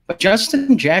 but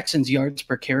Justin Jackson's yards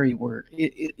per carry were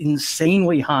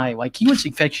insanely high. Like, he was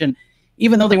efficient,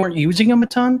 even though they weren't using him a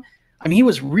ton. I mean, he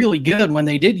was really good when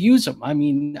they did use him. I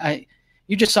mean,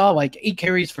 you just saw like 8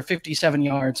 carries for 57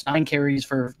 yards, 9 carries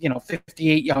for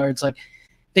 58 yards. Like,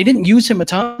 they didn't use him a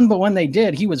ton, but when they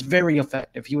did, he was very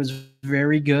effective. He was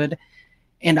very good.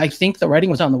 And I think the writing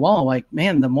was on the wall. Like,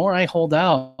 man, the more I hold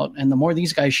out and the more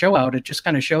these guys show out, it just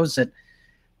kind of shows that,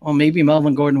 well, maybe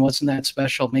Melvin Gordon wasn't that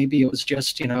special. Maybe it was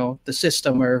just, the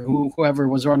system or whoever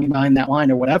was running behind that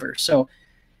line or whatever. So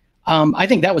I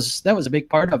think that was a big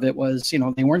part of it was,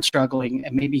 they weren't struggling,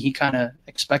 and maybe he kind of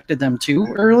expected them too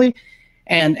early.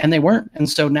 And they weren't, and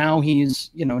so now he's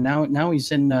now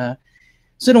he's in a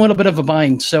little bit of a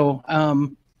bind. So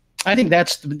I think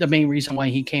that's the main reason why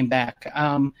he came back.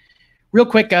 Real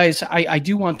quick, guys, I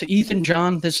do want to Ethan,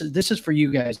 John. This is for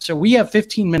you guys. So we have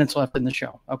 15 minutes left in the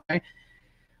show. Okay,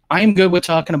 I am good with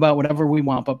talking about whatever we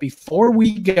want, but before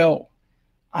we go,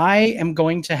 I am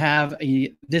going to have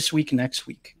a this week next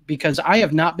week because I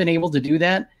have not been able to do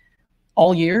that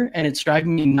all year, and it's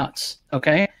driving me nuts.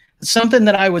 Okay. Something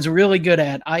that I was really good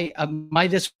at. My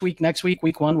this week, next week,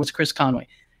 week 1 was Chris Conway,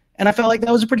 and I felt like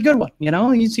that was a pretty good one.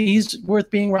 He's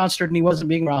worth being rostered, and he wasn't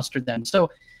being rostered then.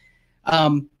 So,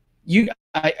 if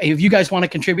you guys want to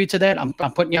contribute to that, I'm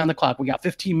putting you on the clock. We got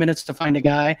 15 minutes to find a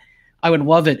guy. I would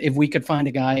love it if we could find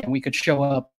a guy and we could show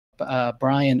up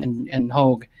Brian and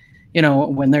Hogue,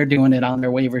 when they're doing it on their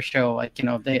waiver show, like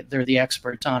they're the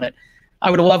experts on it.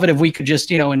 I would love it if we could just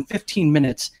in 15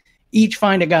 minutes each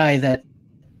find a guy that.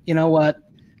 You know what?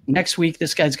 Next week,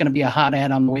 this guy's going to be a hot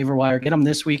ad on the waiver wire. Get him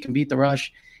this week and beat the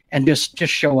rush, and just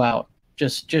show out.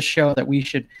 Just show that we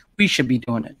should be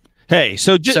doing it. Hey,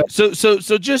 so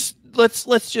just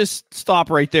let's just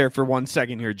stop right there for 1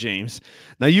 second here, James.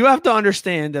 Now you have to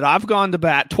understand that I've gone to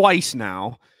bat twice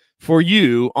now for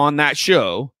you on that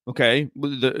show. Okay,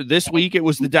 this week it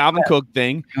was the Dalvin Cook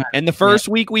thing, and the first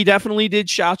week we definitely did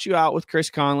shout you out with Chris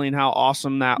Conley and how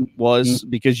awesome that was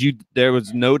because there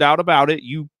was no doubt about it.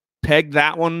 You pegged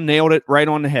that one, nailed it right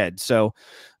on the head. So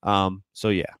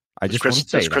yeah, I just want to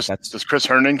say does Chris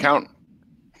Herndon count?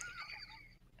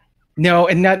 No,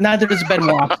 and neither does Ben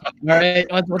Walker. All right,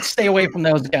 let's stay away from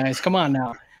those guys. Come on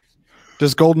now.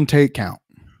 Does Golden Tate count?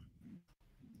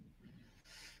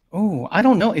 Oh, I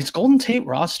don't know. Is Golden Tate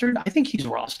rostered? I think he's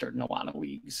rostered in a lot of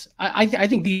leagues. I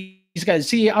think these guys.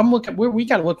 See, I'm looking. We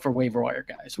got to look for waiver wire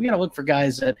guys. We got to look for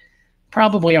guys that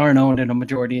probably aren't owned in a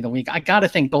majority of the league. I got to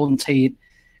think Golden Tate,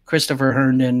 Christopher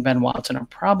Herndon, Ben Watson are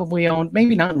probably owned.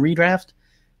 Maybe not in redraft,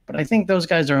 but I think those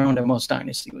guys are owned in most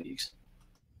dynasty leagues.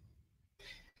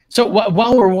 So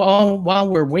while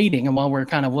we're waiting and while we're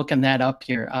kind of looking that up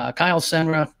here, Kyle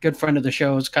Senra, good friend of the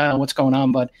shows. Kyle, what's going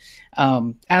on, bud?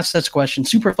 Ask this question.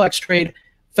 SuperFlex trade,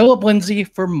 Phillip Lindsay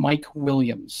for Mike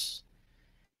Williams.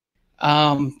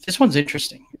 This one's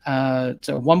interesting. It's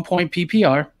a 1-point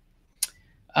PPR.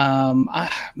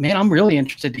 Man, I'm really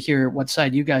interested to hear what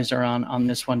side you guys are on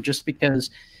this one, just because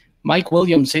Mike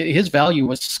Williams, his value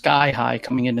was sky high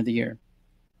coming into the year.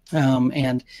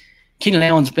 And Keenan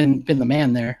Allen's been the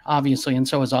man there, obviously, and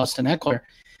so has Austin Eckler.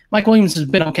 Mike Williams has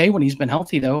been okay when he's been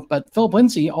healthy, though, but Phillip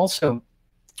Lindsay also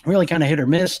really kind of hit or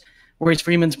miss. Royce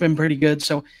Freeman's been pretty good.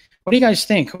 So what do you guys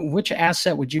think? Which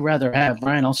asset would you rather have?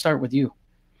 Brian, I'll start with you.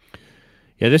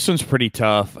 Yeah, this one's pretty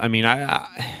tough. I mean,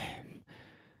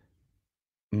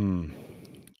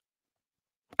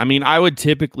 I would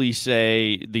typically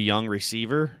say the young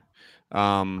receiver.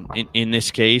 In this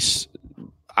case,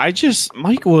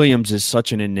 Mike Williams is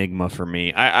such an enigma for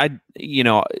me.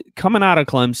 Coming out of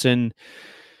Clemson,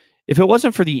 if it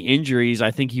wasn't for the injuries,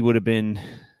 I think he would have been,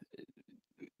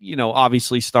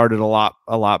 obviously started a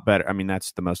lot better. I mean,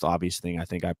 that's the most obvious thing I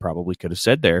think I probably could have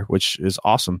said there, which is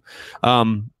awesome.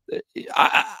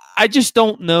 I just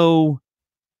don't know.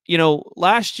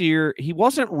 Last year he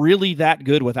wasn't really that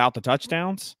good without the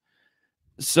touchdowns.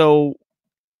 So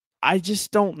I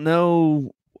just don't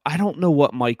know. I don't know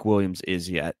what Mike Williams is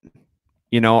yet.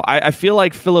 I feel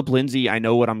like Phillip Lindsay, I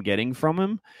know what I'm getting from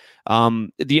him.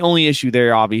 The only issue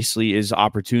there obviously is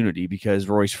opportunity because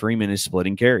Royce Freeman is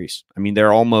splitting carries. I mean,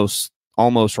 they're almost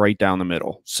right down the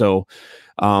middle. So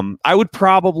I would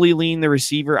probably lean the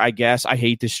receiver, I guess. I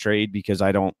hate this trade because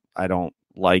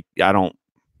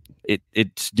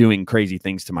it's doing crazy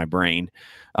things to my brain.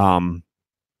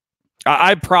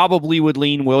 I probably would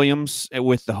lean Williams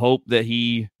with the hope that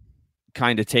he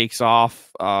kind of takes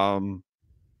off and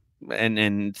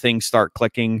things start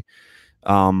clicking.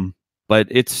 But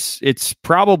it's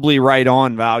probably right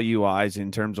on value wise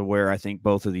in terms of where I think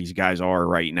both of these guys are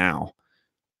right now.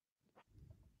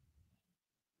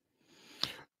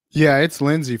 Yeah, it's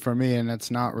Lindsey for me, and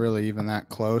it's not really even that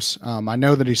close. I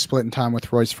know that he's splitting time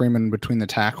with Royce Freeman between the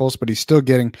tackles, but he's still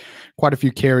getting quite a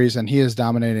few carries, and he is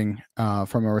dominating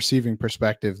from a receiving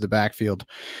perspective, the backfield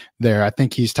there. I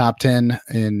think he's top 10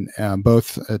 in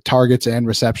both targets and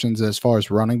receptions as far as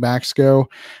running backs go.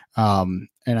 And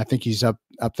I think he's up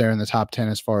there in the top 10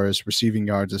 as far as receiving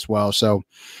yards as well. So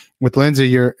with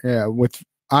Lindsey,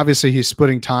 obviously he's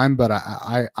splitting time, but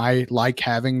I like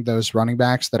having those running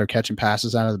backs that are catching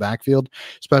passes out of the backfield,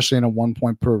 especially in a 1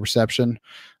 point per reception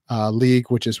league,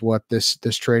 which is what this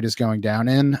trade is going down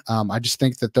in. I just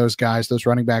think that those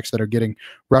running backs that are getting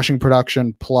rushing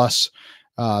production plus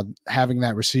having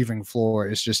that receiving floor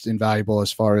is just invaluable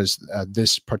as far as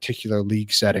this particular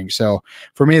league setting. So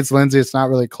for me, it's Lindsey. It's not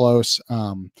really close.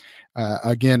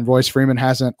 Again, Royce Freeman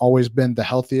hasn't always been the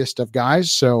healthiest of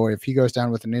guys. So if he goes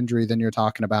down with an injury, then you're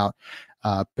talking about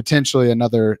potentially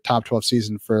another top 12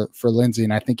 season for Lindsey.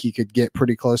 And I think he could get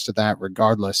pretty close to that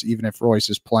regardless, even if Royce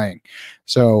is playing.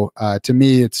 So to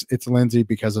me, it's Lindsey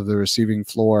because of the receiving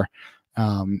floor.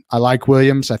 I like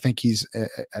Williams. I think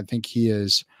he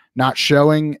is not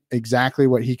showing exactly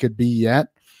what he could be yet.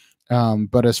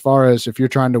 But as far as if you're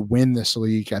trying to win this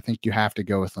league, I think you have to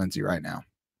go with Lindsey right now.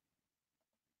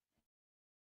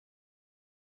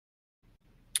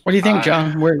 What do you think,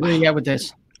 John? Where are you at with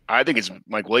this? I think it's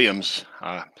Mike Williams.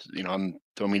 I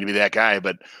don't mean to be that guy,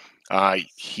 but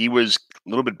he was a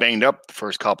little bit banged up the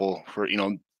first couple.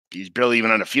 He's barely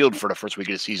even on the field for the first week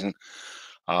of the season.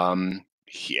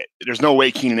 There's no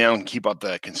way Keenan Allen can keep up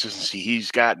the consistency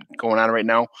he's got going on right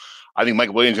now. I think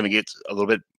Mike Williams is going to get a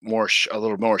little more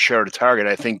share of the target.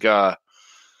 I think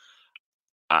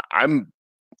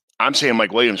I'm saying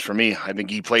Mike Williams for me. I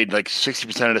think he played like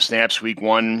 60% of the snaps week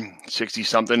 1, 60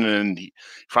 something, and he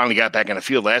finally got back on the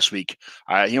field last week.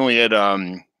 He only had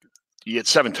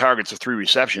 7 targets of 3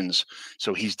 receptions,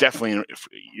 so he's definitely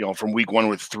from week 1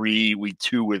 with 3, week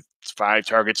 2 with 5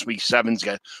 targets, week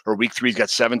 3's got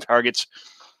 7 targets.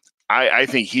 I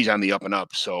think he's on the up and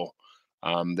up. So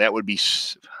that would be.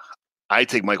 I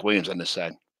take Mike Williams on this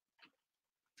side.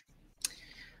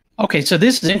 Okay, so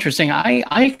this is interesting.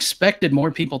 I expected more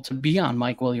people to be on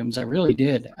Mike Williams. I really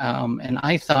did. And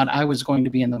I thought I was going to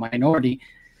be in the minority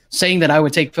saying that I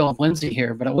would take Phillip Lindsay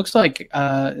here, but it looks like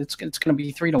it's going to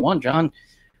be 3-1. John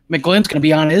McGlynn's going to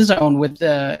be on his own with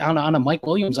on a Mike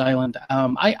Williams island.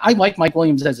 I like Mike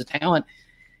Williams as a talent.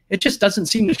 It just doesn't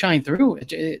seem to shine through.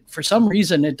 For some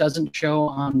reason, it doesn't show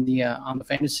on the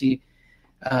fantasy,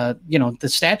 the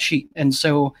stat sheet. And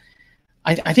so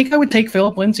I think I would take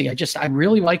Phillip Lindsay. I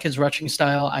really like his rushing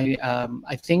style.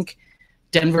 I think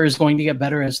Denver is going to get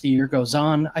better as the year goes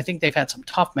on. I think they've had some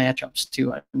tough matchups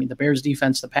too. I mean, the Bears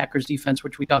defense, the Packers defense,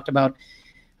 which we talked about.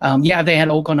 They had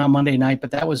Oakland on Monday night, but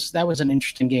that was an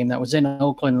interesting game. That was in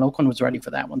Oakland, and Oakland was ready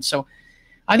for that one. So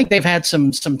I think they've had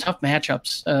some tough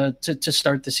matchups to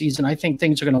start the season. I think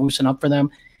things are going to loosen up for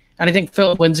them, and I think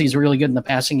Phillip Lindsay is really good in the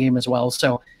passing game as well.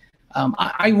 So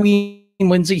I lean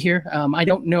Lindsay here. I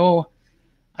don't know.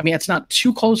 I mean, it's not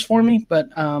too close for me, but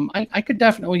I could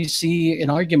definitely see an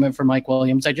argument for Mike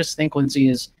Williams. I just think Lindsay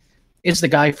is the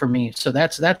guy for me. So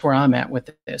that's where I'm at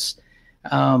with this.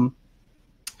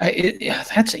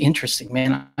 That's interesting,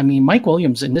 man. I mean, Mike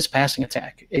Williams in this passing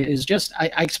attack is just,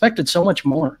 I expected so much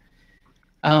more.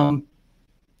 I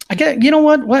get, you know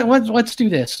what? Let's do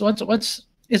this.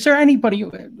 Is there anybody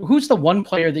who's the one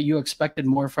player that you expected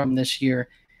more from this year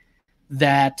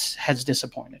that has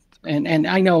disappointed? And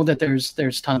I know that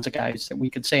there's tons of guys that we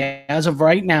could say as of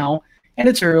right now, and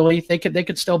it's early, they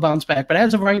could still bounce back, but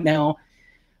as of right now,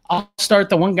 I'll start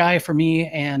the one guy for me,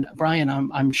 and Brian,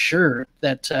 I'm sure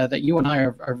that you and I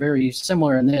are very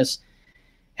similar in this,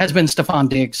 has been Stephon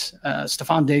Diggs.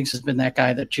 Stephon Diggs has been that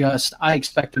guy that just I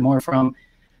expected more from.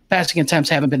 Passing attempts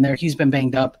haven't been there. He's been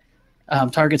banged up.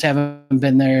 Targets haven't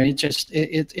been there.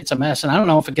 It's a mess, and I don't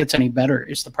know if it gets any better.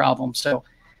 Is the problem. So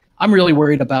I'm really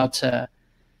worried about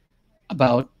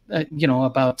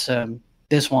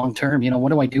this long term. What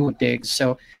do I do with Diggs?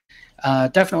 So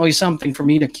definitely something for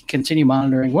me to continue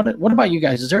monitoring. What about you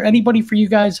guys? Is there anybody for you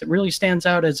guys that really stands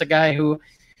out as a guy who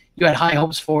you had high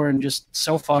hopes for and just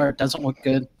so far it doesn't look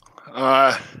good?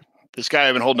 This guy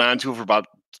I've been holding on to for about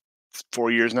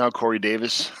 4 years now, Corey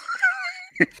Davis.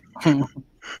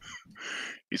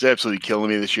 He's absolutely killing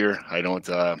me this year. I don't.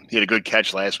 He had a good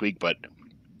catch last week, but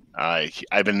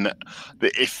I've been.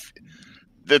 If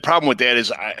the problem with that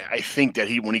is, I think that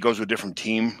when he goes to a different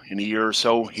team in a year or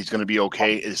so, he's going to be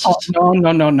okay. No,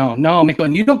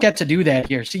 McGlynn, you don't get to do that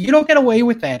here. See, you don't get away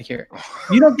with that here.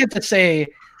 You don't get to say,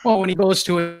 well, when he goes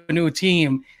to a new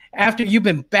team after you've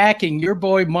been backing your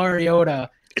boy Mariota.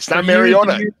 It's not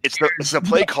Mariota. It's the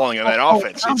play calling on that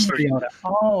offense.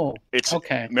 It's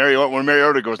okay. Mariota. When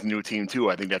Mariota goes to a new team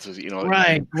too, I think that's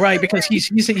right because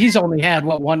he's only had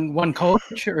one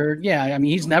coach or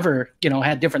he's never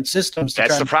had different systems.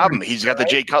 That's the problem. He's got the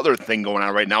Jay Cutler thing going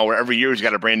on right now, where every year he's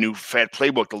got a brand new fat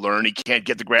playbook to learn. He can't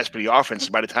get the grasp of the offense.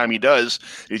 By the time he does,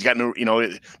 he's got now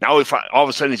if all of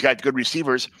a sudden he's got good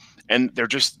receivers. And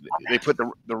they put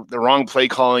the wrong play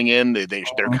calling in.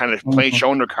 They're kind of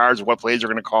showing their cards of what plays they're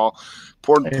going to call.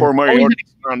 Poor Mariota.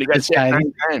 He got sacked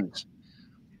 9 times.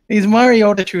 These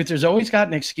Mariota truthers always got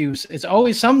an excuse. It's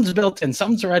always something's built in,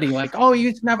 something's ready. Like,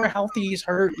 he's never healthy. He's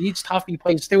hurt. He's tough. He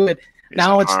plays through it.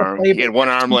 Now it's the playbook. He had one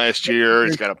arm last year.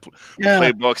 He's got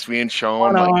playbooks being shown.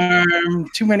 One arm,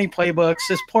 too many playbooks.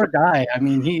 This poor guy. I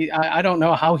mean, I don't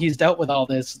know how he's dealt with all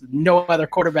this. No other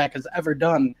quarterback has ever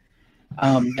done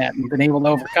that and been able to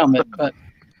overcome it. But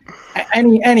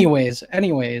anyways,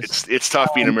 it's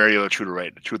tough being a Mariota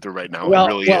truther right now. Well,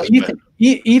 it really is.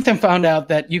 Ethan found out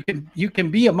that you can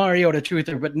be a Mariota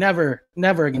truther, but never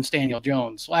against Daniel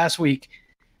Jones. Last week,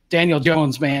 Daniel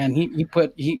Jones, man,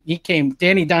 he came.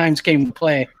 Danny Dimes came to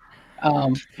play.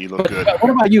 He looked good. What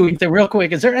about you, Ethan? Real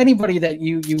quick, is there anybody that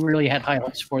you really had high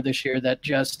hopes for this year that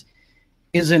just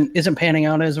isn't panning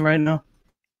out as of right now?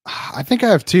 I think I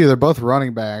have 2. They're both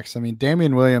running backs. I mean,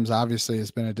 Damian Williams obviously has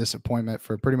been a disappointment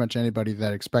for pretty much anybody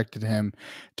that expected him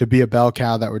to be a bell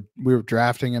cow. We were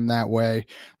drafting him that way.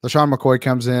 LaShawn McCoy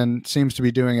comes in, seems to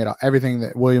be doing everything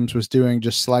that Williams was doing,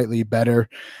 just slightly better.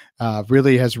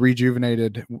 Really has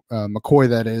rejuvenated McCoy.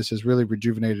 Has really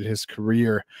rejuvenated his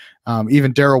career.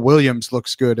 Even Darrell Williams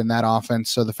looks good in that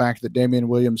offense. So the fact that Damian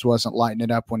Williams wasn't lighting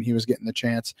it up when he was getting the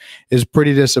chance is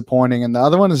pretty disappointing. And the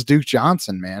other one is Duke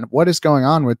Johnson, man. What is going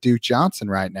on with Duke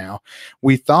Johnson right now?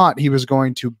 We thought he was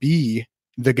going to be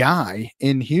the guy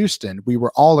in Houston. We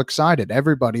were all excited.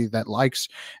 Everybody that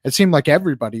it seemed like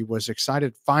everybody was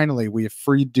excited. Finally, we have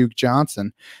freed Duke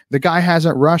Johnson. The guy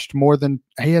hasn't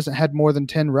had more than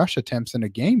 10 rush attempts in a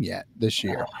game yet this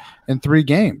year in 3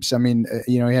 games. I mean,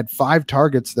 he had 5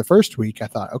 targets the first week. I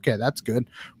thought, okay, that's good.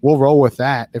 We'll roll with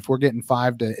that. If we're getting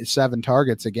 5 to 7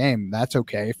 targets a game, that's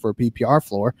okay for a PPR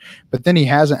floor. But then he's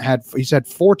had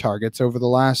 4 targets over the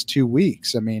last 2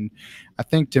 weeks. I mean, I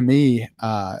think to me,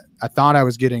 I thought I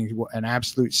was getting an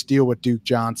absolute steal with Duke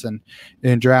Johnson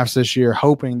in drafts this year,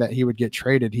 hoping that he would get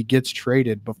traded. He gets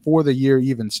traded before the year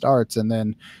even starts, and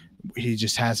then he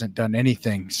just hasn't done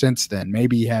anything since then.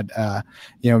 Maybe he had,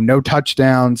 no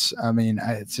touchdowns. I mean,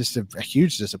 it's just a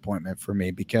huge disappointment for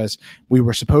me because we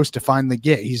were supposed to finally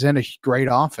he's in a great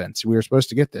offense. We were supposed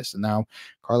to get this. And now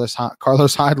Carlos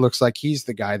Hyde looks like he's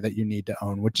the guy that you need to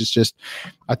own, which is just,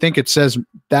 I think that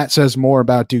says more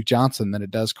about Duke Johnson than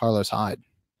it does Carlos Hyde.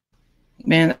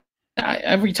 Man,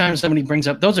 every time somebody brings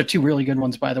up, those are 2 really good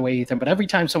ones, by the way, Ethan, but every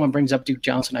time someone brings up Duke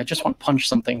Johnson, I just want to punch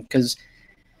something because,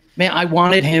 man, I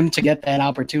wanted him to get that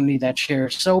opportunity, that share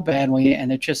so badly,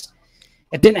 and it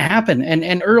didn't happen.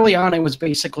 And early on, it was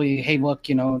basically, hey, look,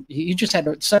 he just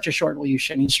had such a short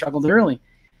leash, and he struggled early.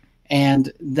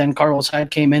 And then Carlos Hyde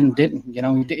came in and didn't.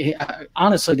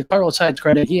 Honestly, to Carlos Hyde's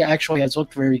credit, he actually has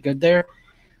looked very good there.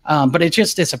 But it's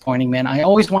just disappointing, man. I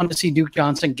always wanted to see Duke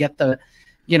Johnson get the,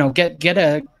 get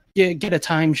a get a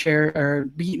timeshare or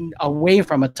be away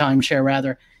from a timeshare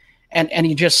rather. And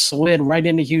he just slid right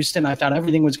into Houston. I thought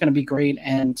everything was going to be great,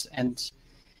 and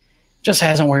just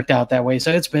hasn't worked out that way.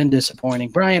 So it's been disappointing.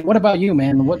 Brian, what about you,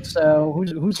 man? What's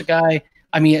who's a guy?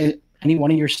 I mean, any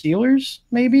one of your Steelers?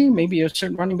 Maybe a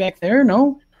certain running back there?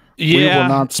 No. We will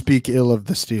not speak ill of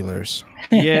the Steelers.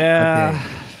 Yeah.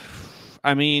 Okay.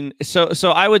 I mean,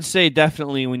 so I would say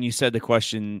definitely when you said the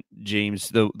question, James,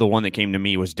 the one that came to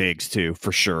me was Diggs too,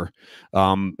 for sure.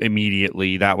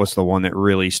 Immediately, that was the one that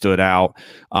really stood out.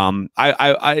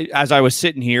 I as I was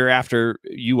sitting here after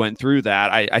you went through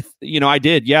that, I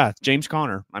did, yeah, James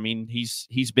Conner. I mean,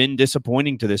 he's been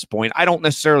disappointing to this point. I don't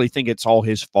necessarily think it's all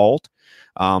his fault.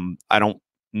 I don't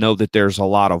know that there's a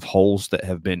lot of holes that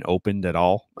have been opened at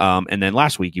all. And then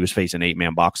last week he was facing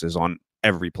 8-man boxes on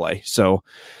every play. So,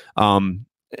 now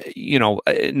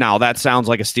that sounds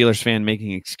like a Steelers fan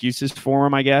making excuses for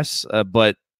him, I guess.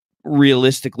 But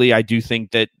realistically, I do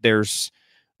think that there's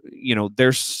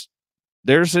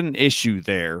an issue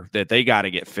there that they got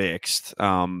to get fixed.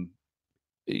 Run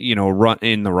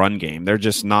in the run game. They're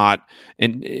just not.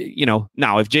 And,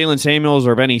 now if Jalen Samuels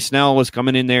or Benny Snell was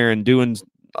coming in there and doing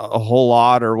a whole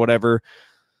lot or whatever,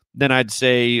 then I'd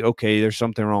say, okay, there's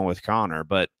something wrong with Connor.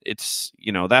 But it's,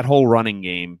 that whole running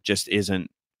game just isn't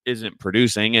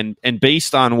producing. And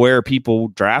based on where people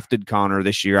drafted Connor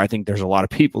this year, I think there's a lot of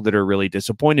people that are really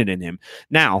disappointed in him.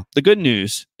 Now, the good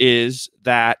news is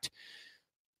that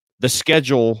the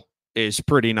schedule is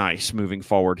pretty nice moving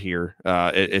forward here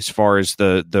as far as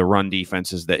the run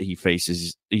defenses that he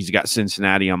faces. He's got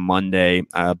Cincinnati on Monday.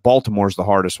 Baltimore's the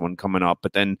hardest one coming up,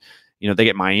 but then they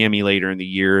get Miami later in the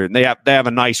year, and they have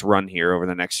a nice run here over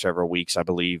the next several weeks, I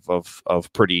believe, of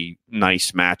pretty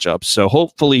nice matchups. So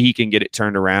hopefully he can get it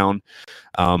turned around.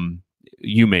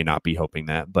 You may not be hoping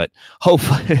that, but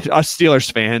hopefully us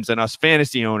Steelers fans and us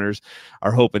fantasy owners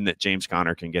are hoping that James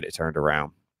Conner can get it turned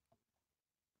around.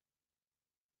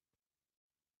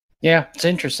 Yeah, it's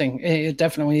interesting. It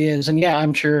definitely is. And yeah,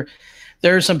 I'm sure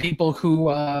there are some people who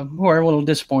are a little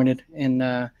disappointed in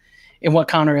what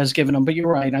Connor has given them. But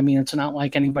you're right. I mean, it's not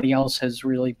like anybody else has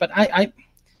really. But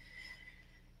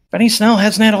Benny Snell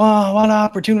hasn't had a lot of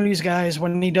opportunities, guys.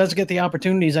 When he does get the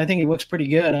opportunities, I think he looks pretty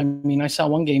good. I mean, I saw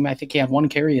one game, I think he had one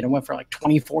carry and it went for like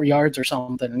 24 yards or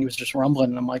something, and he was just rumbling.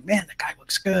 And I'm like, man, the guy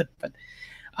looks good. But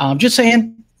just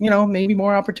saying, maybe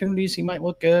more opportunities. He might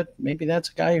look good. Maybe that's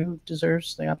a guy who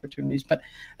deserves the opportunities. But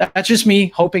that's just me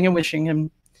hoping and wishing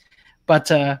him. But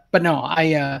no,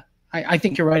 I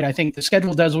think you're right. I think the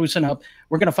schedule does loosen up.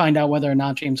 We're going to find out whether or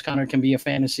not James Conner can be a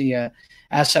fantasy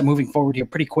asset moving forward here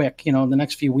pretty quick. In the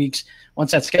next few weeks,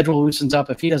 once that schedule loosens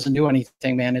up, if he doesn't do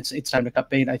anything, man, it's time to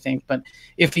cut bait, I think. But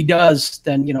if he does,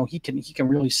 then he can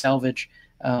really salvage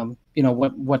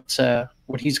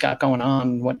what he's got going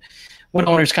on, what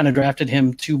owners kind of drafted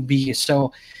him to be.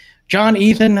 So, John,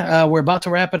 Ethan, we're about to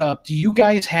wrap it up. Do you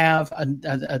guys have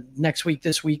a next week,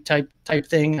 this week type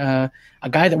thing? A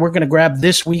guy that we're going to grab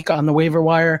this week on the waiver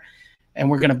wire, and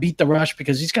we're going to beat the rush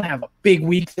because he's going to have a big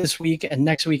week this week, and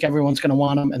next week everyone's going to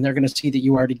want him, and they're going to see that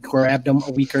you already grabbed him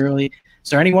a week early. Is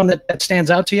there anyone that stands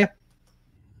out to you?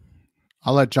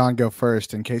 I'll let John go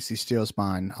first. In case he steals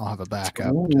mine, I'll have a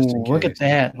backup. Ooh, look at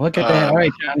that. Look at that. All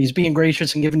right, John, he's being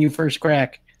gracious and giving you first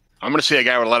crack. I'm going to say a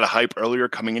guy with a lot of hype earlier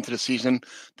coming into the season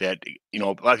that, a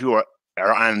lot of people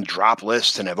are on drop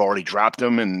lists and have already dropped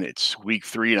him, and it's week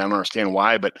 3, and I don't understand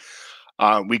why, but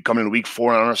we come into week 4,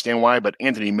 and I don't understand why, but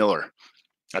Anthony Miller.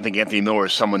 I think Anthony Miller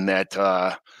is someone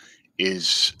that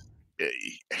he's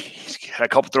had a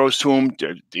couple throws to him,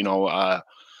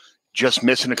 just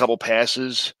missing a couple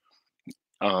passes,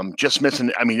 just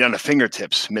missing, on the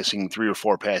fingertips, missing 3 or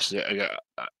 4 passes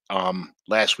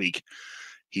last week.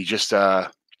 He just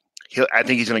I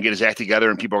think he's going to get his act together,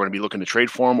 and people are going to be looking to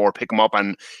trade for him or pick him up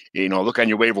on, look on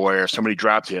your waiver wire. Somebody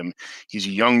dropped him. He's a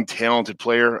young, talented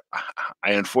player.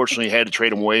 I unfortunately had to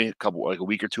trade him away a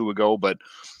week or 2 ago, but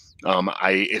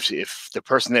if the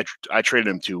person that I traded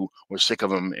him to was sick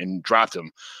of him and dropped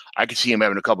him, I could see him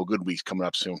having a couple good weeks coming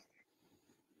up soon.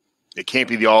 It can't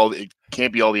be all the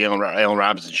Allen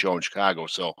Robinson show in Chicago.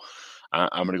 So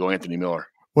I'm going to go Anthony Miller.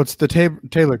 What's the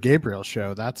Taylor Gabriel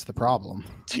show? That's the problem.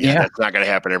 Yeah, that's not going to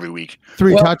happen every week.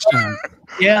 3 touchdowns.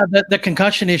 Yeah, the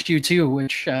concussion issue too,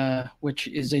 which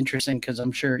is interesting because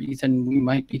I'm sure Ethan, we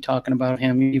might be talking about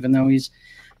him, even though he's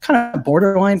kind of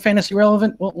borderline fantasy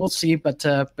relevant. We'll see, but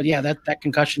yeah, that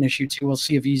concussion issue too. We'll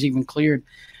see if he's even cleared.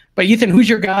 But Ethan, who's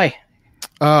your guy?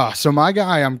 So my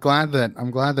guy, I'm glad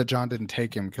that John didn't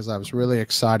take him because I was really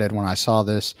excited when I saw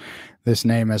this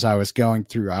name as I was going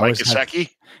through. I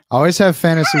always have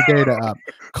fantasy data up.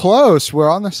 Close. We're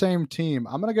on the same team.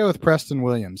 I'm going to go with Preston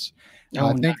Williams.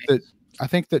 Oh, I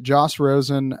think that Josh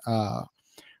Rosen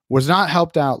was not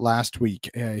helped out last week.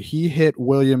 He hit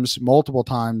Williams multiple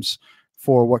times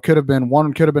for what could have been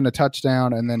a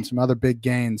touchdown, and then some other big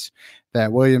gains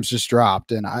that Williams just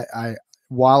dropped. And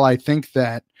while I think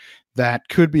that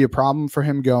could be a problem for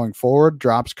him going forward,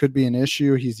 drops could be an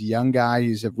issue. He's a young guy.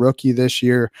 He's a rookie this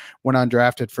year, went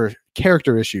undrafted for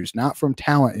character issues, not from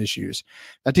talent issues.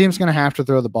 That team's going to have to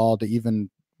throw the ball to even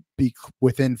be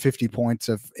within 50 points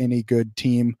of any good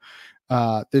team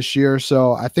this year.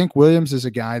 So I think Williams is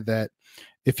a guy that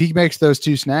if he makes those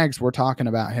 2 snags, we're talking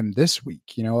about him this week.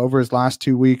 Over his last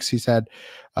 2 weeks, he's had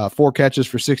 4 catches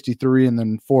for 63 and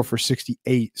then 4 for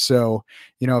 68. So,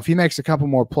 if he makes a couple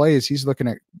more plays, he's looking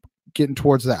at getting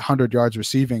towards that 100 yards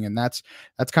receiving. And that's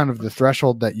kind of the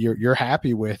threshold that you're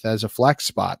happy with as a flex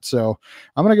spot. So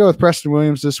I'm going to go with Preston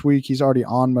Williams this week. He's already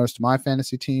on most of my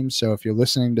fantasy teams. So if you're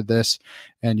listening to this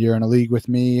and you're in a league with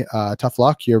me, tough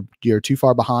luck. You're too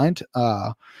far behind.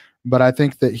 But I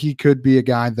think that he could be a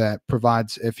guy that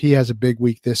provides, if he has a big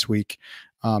week this week,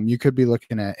 you could be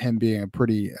looking at him being a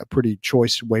pretty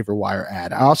choice waiver wire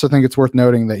ad. I also think it's worth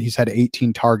noting that he's had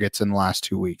 18 targets in the last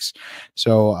 2 weeks.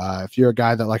 So if you're a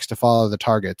guy that likes to follow the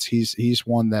targets, he's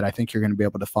one that I think you're going to be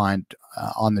able to find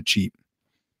on the cheap.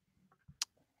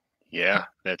 Yeah,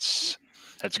 that's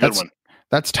a good one.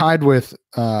 That's tied with,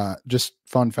 just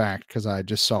fun fact, because I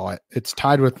just saw it. It's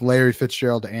tied with Larry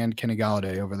Fitzgerald and Kenny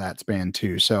Golladay over that span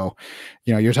too. So,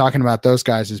 you're talking about those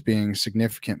guys as being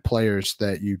significant players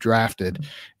that you drafted.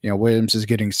 Williams is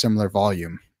getting similar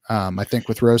volume. I think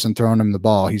with Rosen throwing him the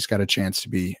ball, he's got a chance to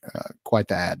be quite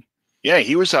the ad. Yeah,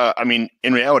 he was. In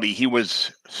reality, he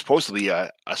was supposedly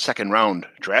a second round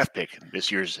draft pick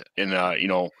this year's.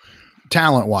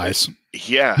 Talent wise,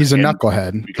 yeah, he's a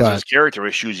knucklehead because of his character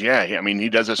issues. Yeah, he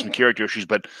does have some character issues,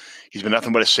 but he's been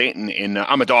nothing but a saint. And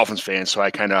I'm a Dolphins fan, so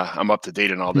I'm up to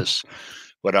date on all this.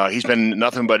 But he's been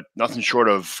nothing short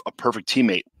of a perfect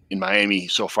teammate in Miami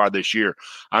so far this year.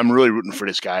 I'm really rooting for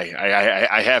this guy.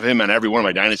 I have him on every one of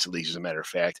my dynasty leagues, as a matter of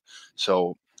fact.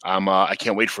 So I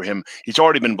can't wait for him. He's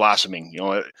already been blossoming.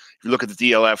 If you look at the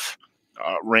DLF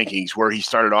rankings where he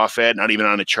started off at, not even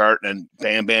on the chart, and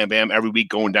bam, bam, bam, every week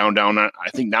going down. I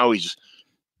think now he's,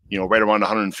 right around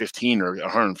 115 or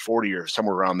 140 or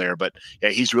somewhere around there. But yeah,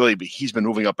 he's been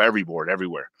moving up every board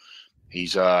everywhere.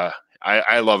 He's I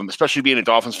love him, especially being a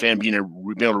Dolphins fan, being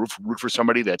able to root for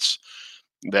somebody that's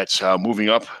moving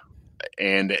up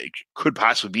and it could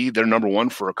possibly be their number one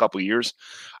for a couple of years.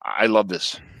 I love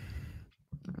this.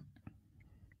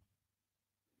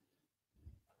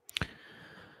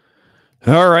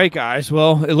 All right, guys.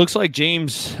 Well, it looks like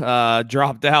James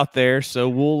dropped out there,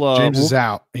 so James is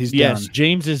out. He's done.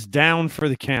 James is down for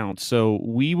the count. So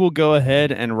we will go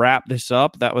ahead and wrap this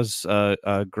up. That was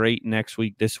a great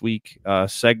this week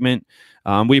segment.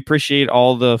 We appreciate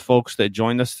all the folks that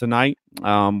joined us tonight,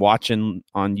 watching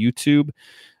on YouTube,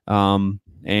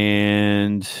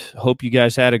 and hope you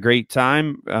guys had a great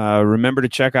time. Remember to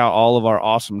check out all of our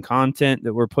awesome content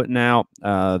that we're putting out.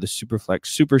 The SuperFlex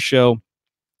SuperShow.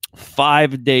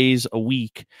 5 days a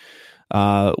week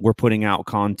we're putting out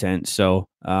content. So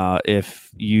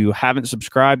if you haven't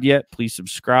subscribed yet, please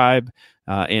subscribe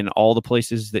in all the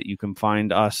places that you can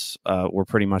find us. We're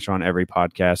pretty much on every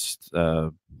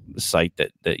podcast site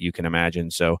that you can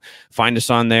imagine. So find us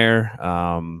on there,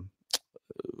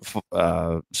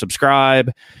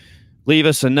 subscribe, leave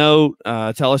us a note,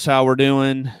 tell us how we're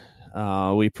doing.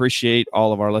 We appreciate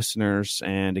all of our listeners.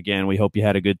 And again, we hope you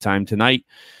had a good time tonight.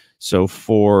 So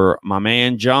for my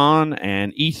man John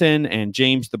and Ethan and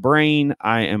James the Brain,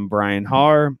 I am Brian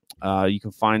Haar. You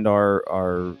can find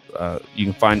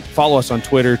follow us on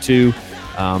Twitter too.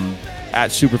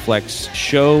 At SuperFlex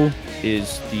Show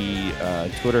is the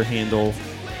Twitter handle,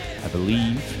 I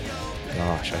believe.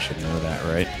 Gosh, I should know that,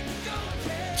 right?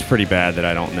 It's pretty bad that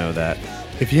I don't know that.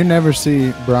 If you never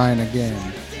see Brian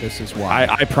again, this is why.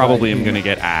 I probably am going to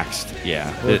get axed.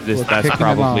 Yeah, that's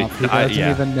probably. He doesn't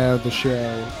even know the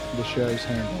show's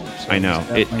handle. So I know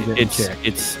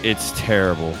it's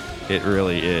terrible. It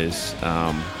really is. You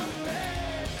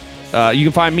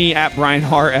can find me at Brian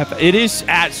Haar. It is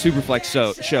at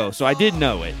SuperFlex Show. So I did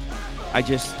know it. I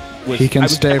just was. He can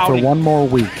stay for one more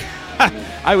week.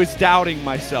 I was doubting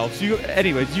myself. So you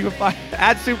can find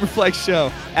at SuperFlex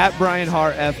Show, at Brian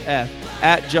Haar FF,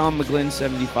 at John McGlynn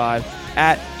 75.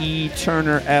 At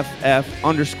eTurnerFF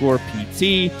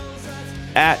 _PT,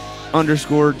 at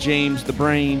 _ James the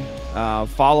Brain.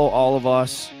 Follow all of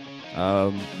us.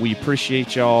 We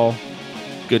appreciate y'all.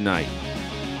 Good night.